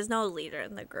yeah, there's no leader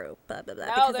in the group, blah blah blah,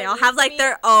 No, because there they all needs have to like be-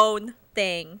 their own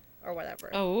thing or whatever.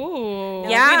 Oh,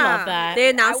 Yeah. we love that. They I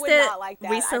announced would it not like that.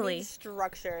 I recently. need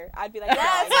structure. I'd be like, Yeah,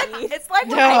 I need, it's like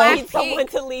with No. I need someone Blackpink.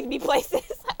 to lead me places.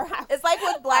 It's like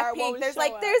with Or Blackpink. won't There's show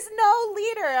like, up. there's no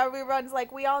leader. Everyone's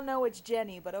like, we all know it's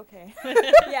Jenny, but okay.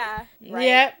 Yeah. Right?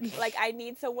 Yep. Like, I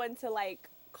need someone to, like,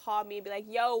 call me and be like,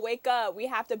 yo, wake up. We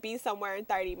have to be somewhere in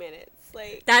 30 minutes.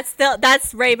 Like,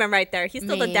 That's Raven right there. He's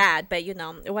still the Me. dad, but you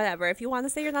know, whatever. If you want to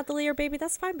say you're not the leader, baby,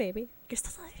 that's fine, baby. You're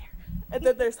still the leader. And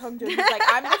then there's Hungjun. He's like,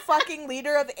 I'm the fucking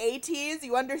leader of ATs.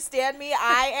 You understand me?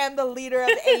 I am the leader of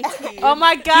ATs. Oh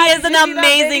my god, He is did an you see that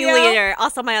amazing video? leader.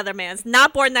 Also, my other man's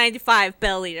not born 95,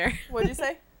 Bill leader. What'd you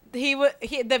say?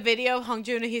 The video of Hong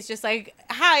Joon, he's just like,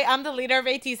 hi, I'm the leader of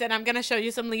ATs and I'm gonna show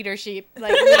you some leadership.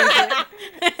 Like, leadership.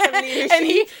 And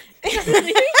he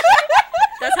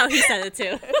That's how he said it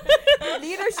too.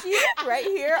 Leadership right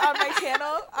here on my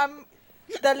channel. I'm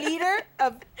the leader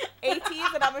of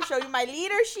ATs, and I'm gonna show you my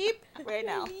leadership right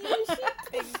now.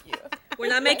 Thank you. We're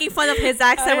not making fun of his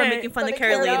accent. We're Alright, making fun of But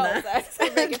Carolina.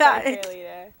 making fun Got of it.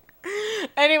 Carolina.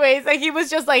 Anyways, like he was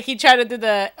just like, he tried to do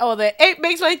the 8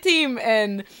 makes my team,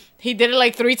 and he did it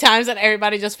like 3 times and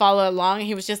everybody just followed along, and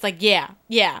he was just like, yeah.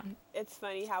 It's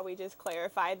funny how we just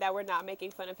clarified that we're not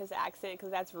making fun of his accent because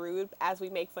that's rude as we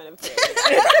make fun of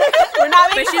Carolina. We're not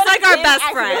But making she's fun like of our his best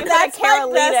accent, friend. we're making That's fun of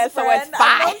my Carolina, best so friend. it's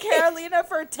fine. I've known Carolina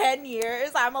for 10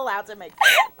 years. I'm allowed to make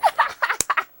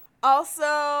fun.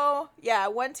 Also, yeah,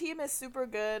 one team is super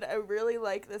good. I really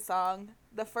like the song.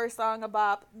 The first song, a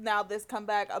bop. Now this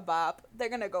comeback, a bop. They're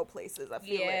gonna go places. I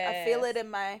feel it. I feel it in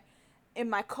my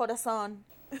corazon.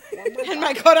 In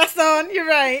my corazon, you're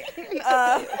right.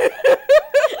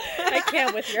 I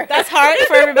can't with your. That's hard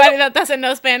for everybody that doesn't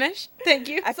know Spanish. Thank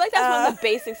you. I feel like that's one of the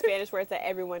basic Spanish words that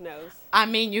everyone knows. I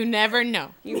mean, you never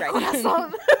know. You're right.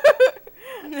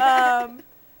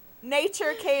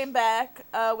 Nature came back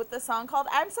with the song called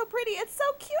 "I'm So Pretty." It's so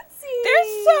cutesy.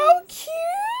 They're so cute.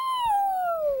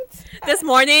 This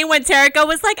morning when Tarika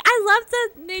was like, I love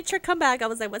the nature comeback, I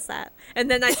was like, what's that? And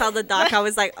then I saw the doc. I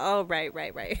was like, oh, right.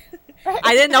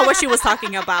 I didn't know what she was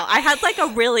talking about. I had like a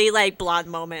really like blonde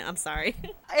moment. I'm sorry.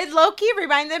 It low-key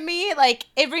reminded me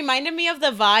of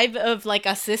the vibe of like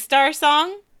a Sistar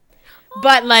song,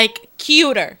 but like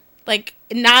cuter. Like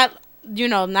not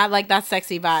like that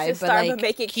sexy vibe, Just but start like to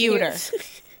make it cuter.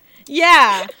 cute.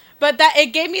 Yeah. But that it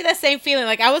gave me the same feeling.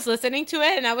 Like I was listening to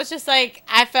it and I was just like,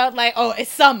 I felt like, oh, it's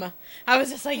summer. I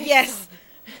was just like, yes,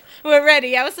 we're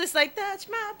ready. I was just like, touch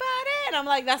my body, and I'm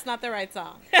like, that's not the right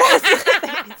song.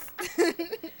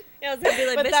 Yeah, I was gonna be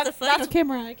like, But bitch, that's- the fuck. that's- Okay,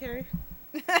 Mariah Carey.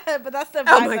 But that's the Oh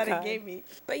vibe my that God. it gave me.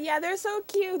 But yeah, they're so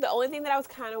cute. The only thing that I was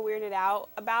kind of weirded out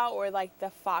about were like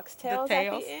the foxtails at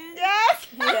tails? the end. Yes.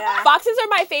 Yeah. Foxes are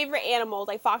my favorite animals,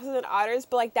 like foxes and otters,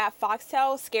 but like that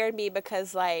foxtail scared me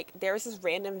because like there was this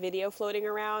random video floating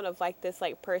around of like this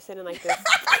like person in like this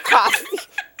costume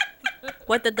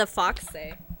What did the fox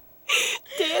say?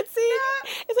 dancing.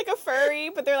 It's like a furry,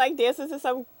 but they're like dancing to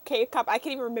some K-pop. I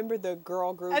can't even remember the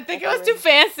girl group. I think it that was they too were-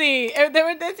 fancy. They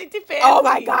were dancing too fancy. Oh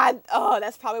my God. Oh,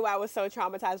 that's probably why I was so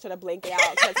traumatized trying to blink it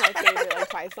out because it's my favorite like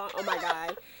Twice song. Oh my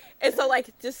God. And so like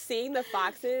just seeing the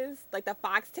foxes, like the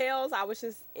foxtails, I was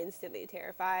just instantly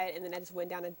terrified. And then I just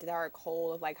went down a dark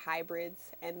hole of like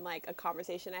hybrids and like a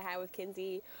conversation I had with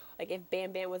Kinsey. Like if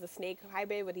Bam Bam was a snake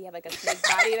hybrid, would he have like a snake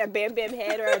body and a Bam Bam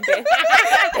head or a Bam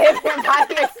Bam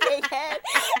body and a snake head?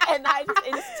 And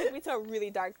it just took me to a really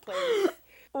dark place.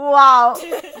 Wow. but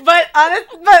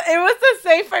it was the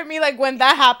same for me. Like when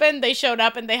that happened, they showed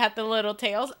up and they had the little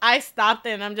tails. I stopped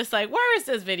and I'm just like, where is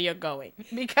this video going?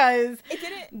 Because It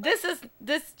didn't.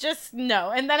 this just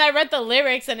no. And then I read the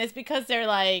lyrics and it's because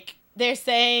they're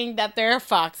saying that they're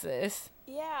foxes.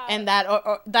 Yeah. And that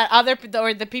or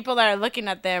the people that are looking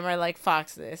at them are like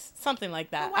foxes, something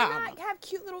like that. But why I don't not know. have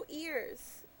cute little ears?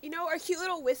 You know, or cute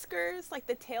little whiskers. Like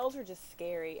the tails are just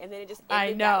scary, and then it just I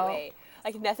ended know. that way.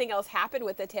 Like nothing else happened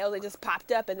with the tail; they just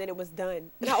popped up, and then it was done.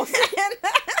 And I was like,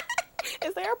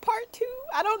 "Is there a part 2?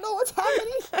 I don't know what's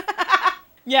happening."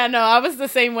 Yeah, no, I was the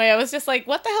same way. I was just like,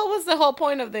 what the hell was the whole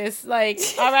point of this? Like,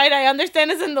 all right, I understand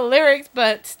it's in the lyrics,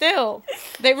 but still,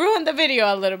 they ruined the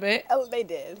video a little bit. Oh, they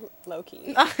did, low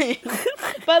key.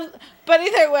 but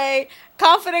either way,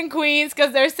 confident queens,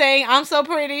 because they're saying I'm so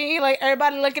pretty. Like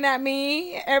everybody looking at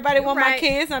me, everybody want my right.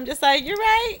 kiss. I'm just like, you're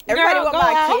right. Everybody girl, want go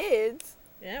my out. kids.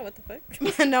 Yeah, what the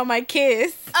fuck? No, my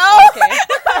kiss. Oh, Okay.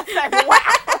 I was like,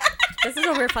 wow. This is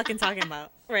what we're fucking talking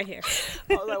about right here.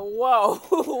 I was like, whoa,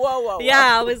 whoa.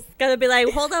 Yeah, I was gonna be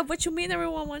like, hold up, what you mean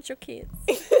everyone wants your kids?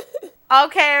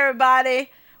 Okay,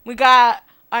 everybody. We got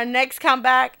our next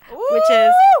comeback, which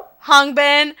is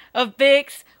Hangbin of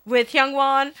VIXX with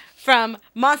Hyungwon from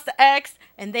Monster X.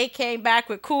 And they came back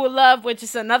with Cool Love, which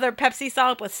is another Pepsi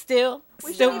song, but still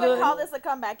We still shouldn't even good. call this a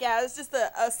comeback. Yeah, it's just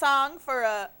a song for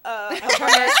a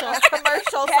commercial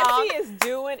song. Pepsi is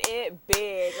doing it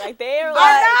big. Like they're like,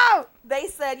 I know. They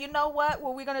said, you know what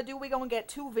we're going to do? We're going to get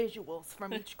 2 visuals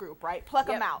from each group, right? Pluck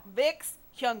them out. VIXX,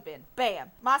 Hyungbin, bam.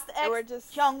 Monster X, we're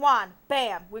just- Hyungwon,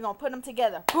 bam. We're going to put them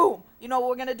together. Boom. You know what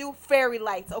we're going to do? Fairy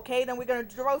lights, okay? Then we're going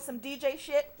to throw some DJ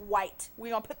shit, white.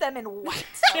 We're going to put them in white,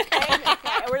 okay?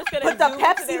 and we're just gonna Put the zoom into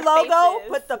Pepsi their logo, faces.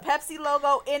 put the Pepsi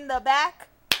logo in the back.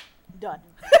 Done.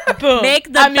 Boom.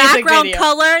 Make the A music background video.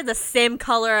 color the same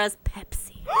color as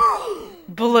Pepsi.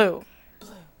 Blue.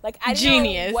 Like I didn't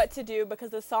Genius. know what to do because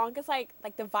the song is like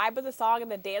the vibe of the song and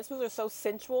the dance moves are so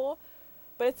sensual,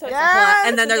 but it's so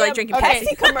And then they're like drinking Okay.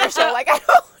 Pepsi. commercial. Like I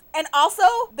don't. And also,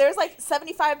 there's like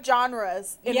 75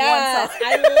 genres in one song.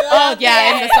 I Oh, love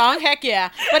yeah, it. in the song? Heck yeah.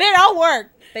 But it all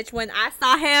worked. Bitch, when I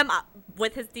saw him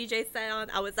with his DJ set on,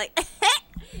 I was like,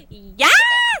 yes!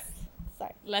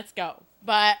 Sorry. Let's go.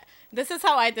 But this is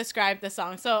how I describe the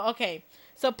song. So, okay.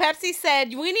 So Pepsi said,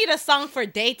 we need a song for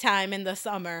daytime in the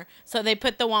summer. So they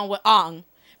put the one with Ong.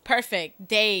 Perfect.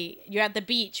 Day. You're at the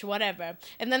beach, whatever.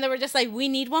 And then they were just like, we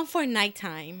need one for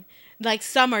nighttime. Like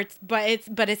summer, but it's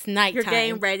nighttime. You're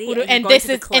getting ready and you're and going this to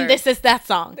the is club. and this is that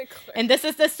song. The club. And this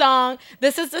is the song.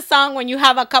 This is the song when you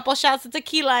have a couple shots of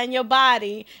tequila in your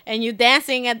body and you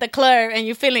dancing at the club and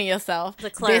you feeling yourself.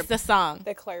 The club. This the song.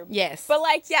 The club. Yes. But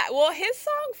like, yeah, well, his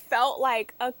song felt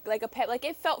like a pep, like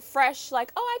it felt fresh.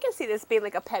 Like, oh, I can see this being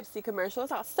like a Pepsi commercial.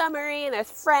 It's all summery and there's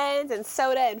friends and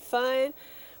soda and fun.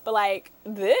 But like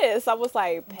this, I was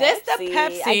like, Pepsi. This the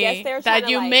Pepsi I guess they're trying that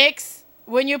to, you like, mix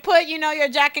when you put, your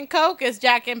Jack and Coke is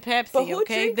Jack and Pepsi. But who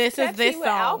Okay, drinks this Pepsi is this with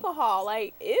song. alcohol?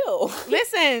 Like, ew.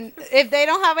 Listen, if they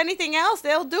don't have anything else,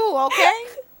 they'll do. Okay.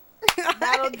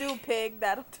 That'll do, pig.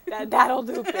 That'll do. That'll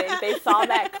do big. They saw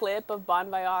that clip of Bon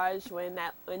Voyage when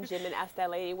Jimin asked that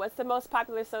lady, "What's the most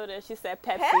popular soda?" She said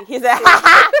Pepsi. He said,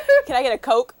 "Can I get a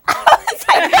Coke?"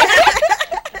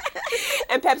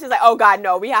 And Pepsi's like, "Oh God,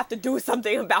 no! We have to do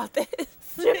something about this."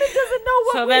 Jimin doesn't know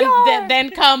what So we then, are. then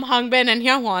come Hangbin and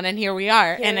Hyungwon, and here we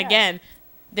are. Here and we are. again,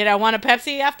 did I want a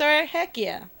Pepsi after it? Heck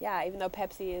yeah. Yeah, even though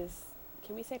Pepsi is,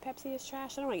 can we say Pepsi is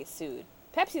trash? I don't want to get sued.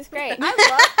 Pepsi's great. I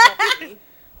love Pepsi.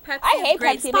 Pepsi I is hate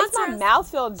great. Pepsi. It makes my Sponsors.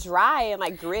 mouth feel dry and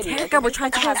like gritty. Erica, Like, we're it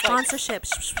trying to makes get my mouth, sponsorship.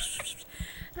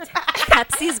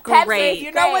 Pepsi's great.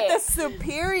 You know what the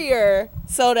superior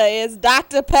soda is?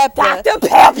 Dr. Pepper. Dr.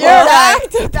 Pepper.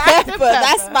 Dr. Pepper. Pepper.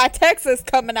 That's my Texas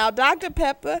coming out. Dr.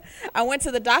 Pepper. I went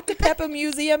to the Dr. Pepper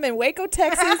Museum in Waco,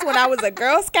 Texas when I was a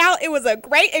Girl Scout. It was a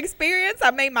great experience.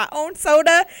 I made my own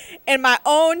soda and my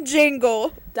own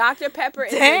jingle. Dr. Pepper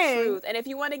is Dang. the truth. And if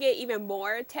you want to get even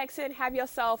more Texan, have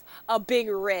yourself a Big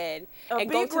Red. And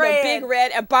go Big to Red. the Big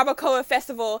Red at Barbacoa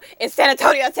Festival in San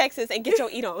Antonio, Texas, and get your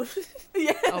eat on.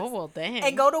 Yes. Oh, well, dang.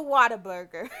 And go to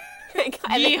Whataburger.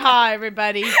 Yeehaw,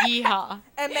 everybody. Yeehaw.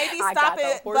 And maybe I stop got the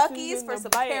at horses Buc-ee's in for the some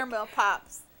back. caramel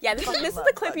pops. Yeah, this is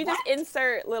the clip. You just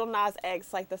insert Lil Nas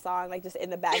X, like the song, like just in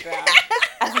the background.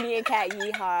 As me and Kat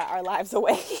yeehaw our lives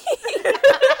away.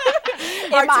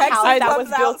 In Our my text house that comes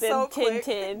was out built so in quick.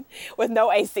 1010 with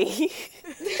no AC.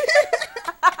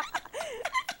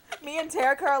 Me and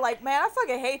Terica are like, man, I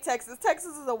fucking hate Texas.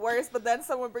 Texas is the worst. But then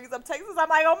someone brings up Texas. I'm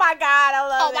like, oh my God, I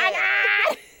love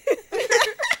it. God!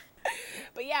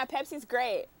 But yeah, Pepsi's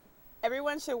great.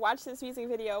 Everyone should watch this music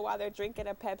video while they're drinking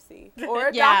a Pepsi. Or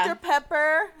a Yeah. Dr.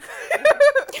 Pepper.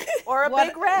 Or a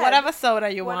Big Red. Whatever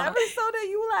soda you Whatever want. soda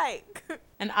you like.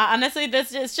 And honestly,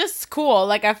 this is just cool.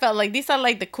 Like, I felt like these are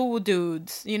like the cool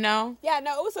dudes, you know? Yeah,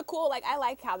 no, it was a cool, like, I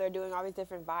like how they're doing all these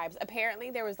different vibes. Apparently,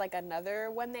 there was, like, another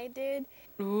one they did.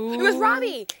 Ooh. It was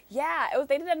Ravi. Yeah,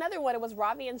 they did another one. It was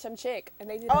Ravi and some chick. And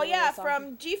they did Oh, another yeah, song.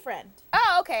 from G-Friend.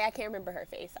 Oh, okay, I can't remember her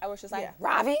face. I was just like, Yeah.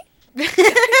 Ravi?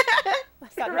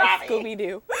 That's not like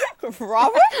Scooby-Doo.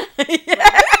 Ravi?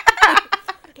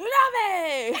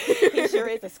 Ravi! He sure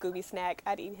is a Scooby snack.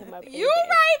 I'd eat him up. any You day.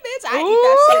 right, bitch. I eat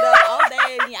that shit up all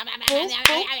day.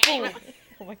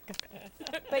 Oh my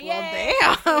God. But yeah.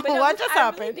 Damn. But no, What just I really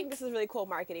happened? think this is really cool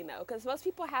marketing though, because most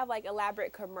people have like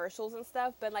elaborate commercials and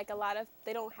stuff, but like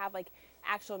they don't have like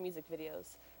actual music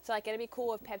videos. So like it'd be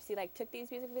cool if Pepsi like took these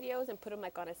music videos and put them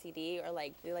like on a CD or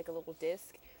like did like a little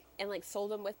disc and like sold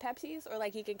them with Pepsi's, or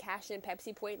like you can cash in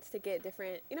Pepsi points to get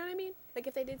different, you know what I mean? Like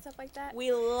if they did stuff like that.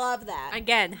 We love that.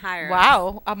 Again, hire us.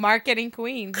 Wow, a marketing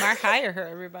queen. Hire her,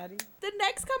 everybody. The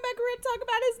next comeback we're going to talk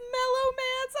about is Mellow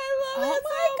Mans. I love Oh it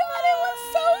my so God, it was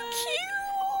so much.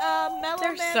 cute.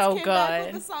 Mellowmance so came back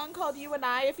good. with a song called You and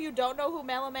I. If you don't know who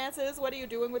Mellowmance is, what are you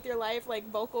doing with your life? Like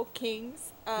vocal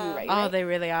kings. Right. Oh, they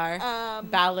really are.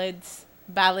 Ballad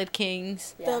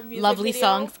kings. The music Lovely video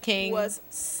songs king. was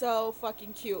so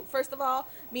fucking cute. First of all,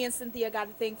 me and Cynthia got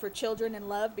a thing for children and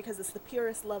love because it's the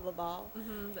purest love of all.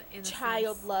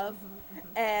 Child love.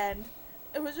 And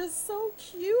it was just so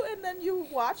cute. And then you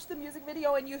watch the music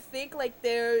video and you think like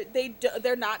they're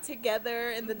not together,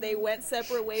 and then they went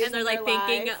separate ways. And they're in like their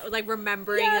thinking, life. like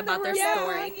remembering Yeah, about they their were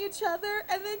story. remembering each other,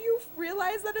 and then you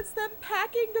realize that it's them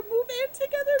packing to move in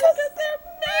together because they're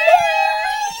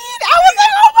married. I was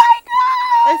like, oh my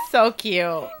god! It's so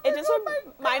cute. It just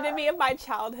reminded me of my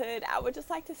childhood. I would just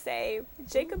like to say,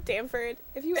 Jacob Danford,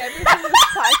 if you ever do this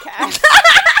podcast,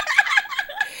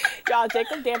 y'all,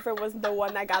 Jacob Danford was the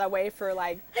one that got away for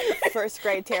like first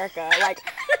grade Terica. Like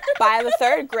by the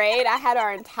third grade, I had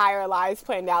our entire lives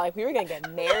planned out. Like we were gonna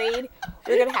get married,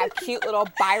 we were gonna have cute little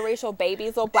biracial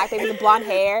babies, little black babies with blonde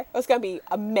hair. It was gonna be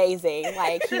amazing.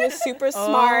 Like he was super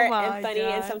smart my and funny,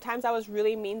 and God. sometimes I was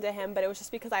really mean to him, but it was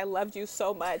just because I loved you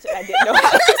so much and I didn't know how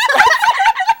to.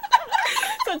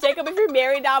 So Jacob, if you're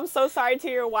married now, I'm so sorry to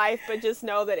your wife, but just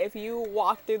know that if you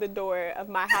walk through the door of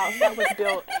my house that was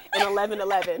built in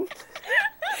 1111,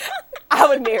 I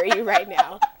would marry you right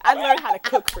now. I'd learn how to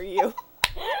cook for you.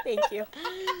 Thank you.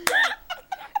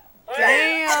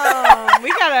 Damn.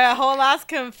 We got a whole ass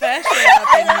confession up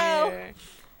in here. I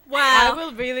Wow.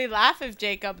 will really laugh if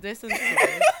Jacob listens to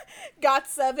this. Got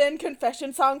 7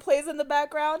 confession song plays in the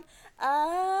background.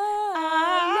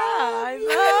 I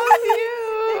love you.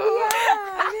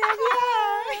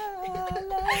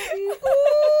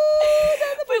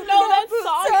 But no, that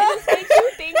song, it just makes you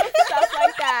think of stuff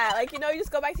like that. Like, you know, you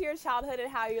just go back to your childhood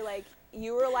and how you're like,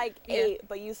 you were like 8,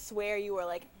 but you swear you were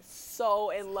like so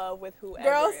in love with whoever.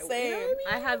 Girl, it was. same. You know what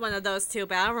I mean? I had one of those too,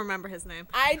 but I don't remember his name.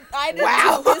 I did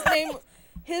Wow. too.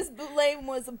 His name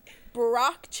was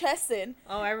Barack Chesson.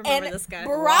 Oh, I remember And this guy.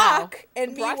 Barack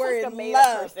and me Brock's were like a in made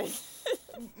up love. person.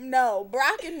 No,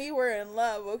 Brock and me were in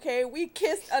love, okay? We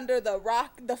kissed under the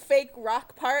fake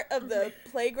rock part of the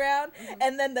playground,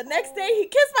 and then the next day he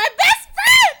kissed my best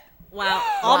friend! Wow.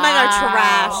 All men are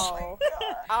trash. Oh.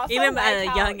 I also Even like at a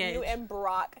how young you age. and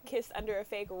Brock kissed under a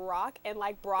fake rock, and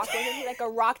like Brock wasn't like a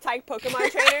rock type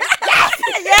Pokemon trainer.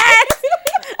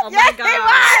 Oh my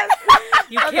god.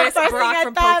 You kissed first Brock thing I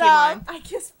from thought Pokemon. I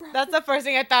kissed Brock. That's the first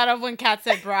thing I thought of when Kat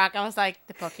said Brock. I was like,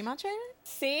 the Pokemon trainer?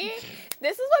 See,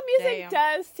 this is what music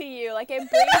Damn. does to you. Like it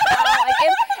brings out,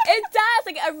 like it does.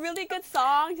 Like a really good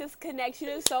song just connects you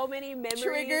to so many memories.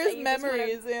 Triggers that you just wanna-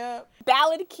 memories, yeah.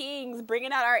 Ballad Kings,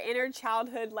 bringing out our inner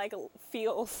childhood like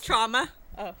feels. Trauma.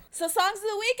 So songs of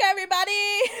the week, everybody!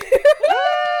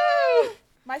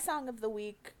 My song of the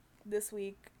week this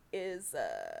week is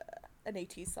an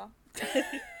AT song.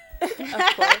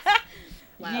 Of course.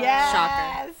 Wow. Yes.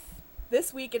 Shocker.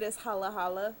 This week it is Holla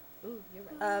Holla.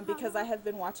 Because I have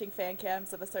been watching fan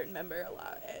cams of a certain member a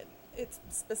lot, and it's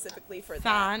specifically for that.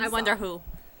 San. I wonder who.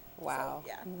 Wow. So,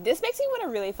 yeah. This makes me want to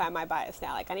really find my bias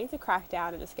now. Like I need to crack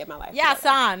down and just get my life. Yeah, together.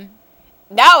 San.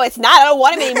 No, it's not. I don't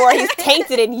want him anymore. He's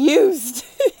tainted and used.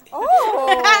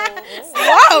 Oh!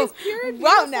 Whoa. He's pure and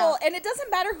Whoa, beautiful, now. and it doesn't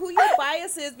matter who your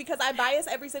bias is because I bias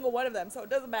every single one of them, so it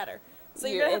doesn't matter. So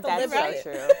you're gonna have to live That's with so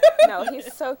it. true. No,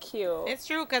 he's so cute. It's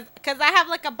true, because I have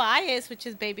like a bias, which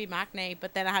is Baby Maknae,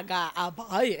 but then I got a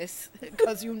bias,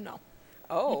 because you know.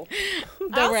 Oh. The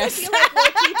I also rest. feel like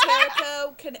Loki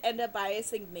Terrico can end up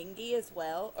biasing Mingy as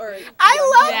well. Or I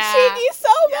love Yeah. Chingy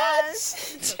so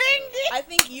much. I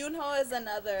think Yoonho is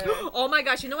another. Oh my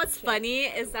gosh, you know what's funny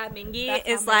is that Mingy That's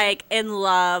is how many- like in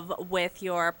love with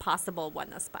your possible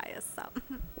oneness bias. So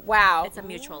Wow. it's a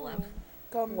mutual love.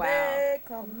 Come Wow. back,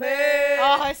 come back.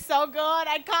 Oh, it's so good.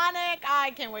 Iconic.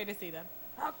 I can't wait to see them.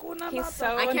 He's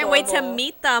so I can't wait to adorable.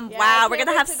 meet them. Yeah, I wow, we're can't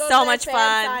gonna wait have to go so to much their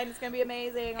fan fun sign. It's gonna be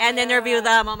amazing. Oh and my interview God.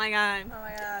 them. Oh my god. Oh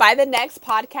my God. By the next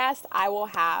podcast, I will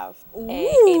have a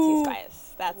Ooh. AT's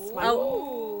bias. That's my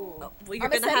goal. Oh, well, I'm you're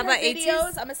gonna gonna send have her an videos. 80s.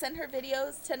 I'm gonna send her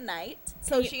videos tonight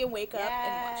so she can wake up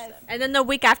and watch them. And then the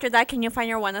week after that, can you find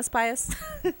your oneness bias?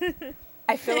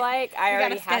 I feel like I gotta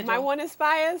already have my schedule. oneness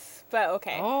bias, but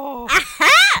okay. Oh.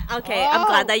 Okay, I'm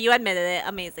glad that you admitted it.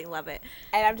 Amazing, love it.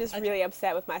 And I'm just really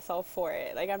upset with myself for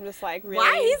it. Like I'm just like really.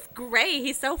 Why? He's great.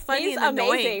 He's so funny He's and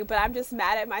amazing, annoying. but I'm just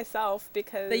mad at myself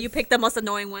because That you picked the most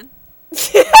annoying one. Who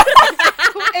is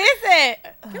it?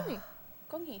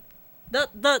 Gonghi.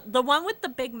 The one with the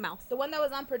big mouth. The one that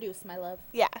was unproduced, my love.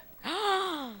 Yeah.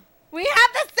 We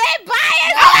have the same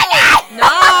bias. No.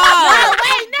 Oh,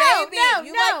 wait, no, Baby, no,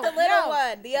 you no, like the little no.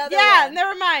 one, the other Yeah, one.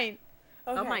 never mind.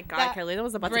 Oh my god, That Carolina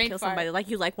was about to brain kill fart. somebody. Like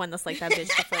you like oneness like that bitch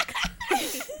to flick.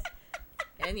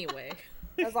 Anyway.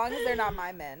 As long as they're not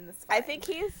my men, it's fine. I think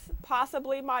he's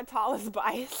possibly my tallest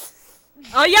bias.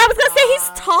 Oh yeah, I was gonna say he's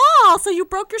tall, so you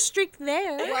broke your streak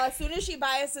there. Well, as soon as she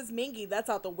biases Mingy, that's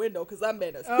out the window because that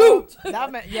man is Oh, huge.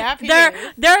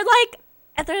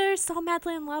 They're so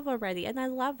madly in love already, and I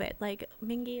love it. Like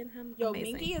Mingy and him. Yo,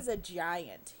 amazing. Mingy is a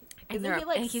giant. And Isn't he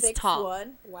like and he's 6'1"? tall.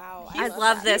 Wow. I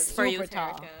love this He's for you, super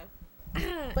tall.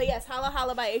 Terica. But yes, Holla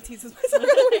Holla by ATEEZ is my song of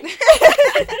the week.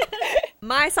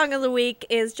 My song of the week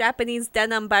is Japanese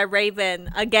Denim by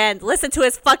Raven. Again, listen to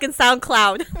his fucking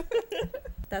SoundCloud.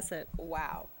 That's it.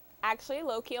 Wow. Actually,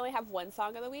 low-key only have one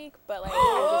song of the week, but like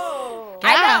Oh.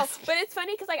 I know, Gasp. but it's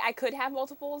funny because like I could have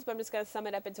multiples, but I'm just gonna sum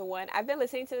it up into one. I've been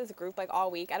listening to this group like all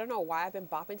week. I don't know why I've been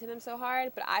bopping to them so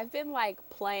hard, but I've been like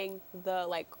playing the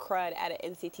like crud at an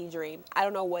NCT Dream. I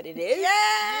don't know what it is,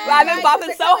 but I've been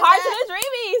bopping so hard to the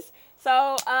Dreamies.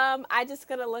 So I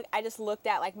just looked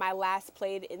at like my last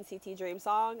played NCT Dream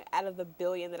song out of the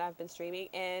billion that I've been streaming,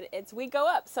 and it's We Go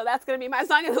Up. So that's gonna be my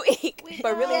song of the week.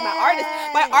 But really,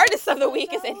 my artist of the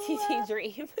week is NCT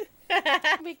Dream.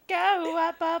 We go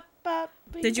up, up, up.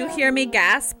 Did you hear me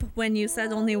gasp when you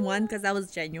said only one? Because that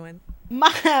was genuine.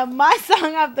 My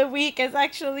song of the week is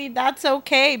actually That's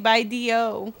Okay by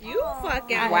Dio. You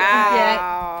fucking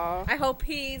Wow. I hope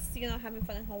he's having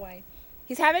fun in Hawaii.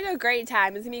 He's having a great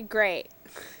time. It's gonna be great,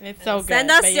 It's so good. Send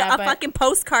us but yeah, a fucking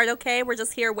postcard, okay? We're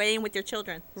just here waiting with your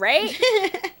children. right?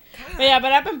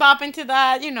 But I've been bopping to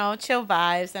that, chill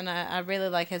vibes, and I really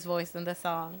like his voice in the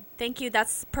song. Thank you.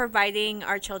 That's providing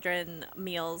our children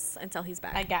meals until he's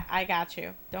back. I got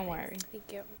you. Don't worry.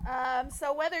 Thank you.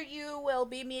 So whether you will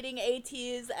be meeting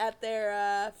ATEEZ at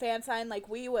their fan sign like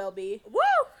we will be,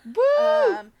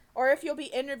 Woo! or if you'll be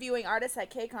interviewing artists at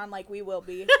KCON like we will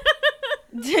be,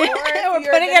 We're or if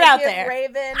you're putting it gonna out give there.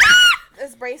 Raven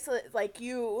this bracelet like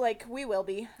we will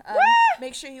be.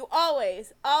 Make sure you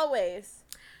always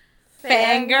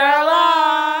Fangirl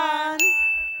on!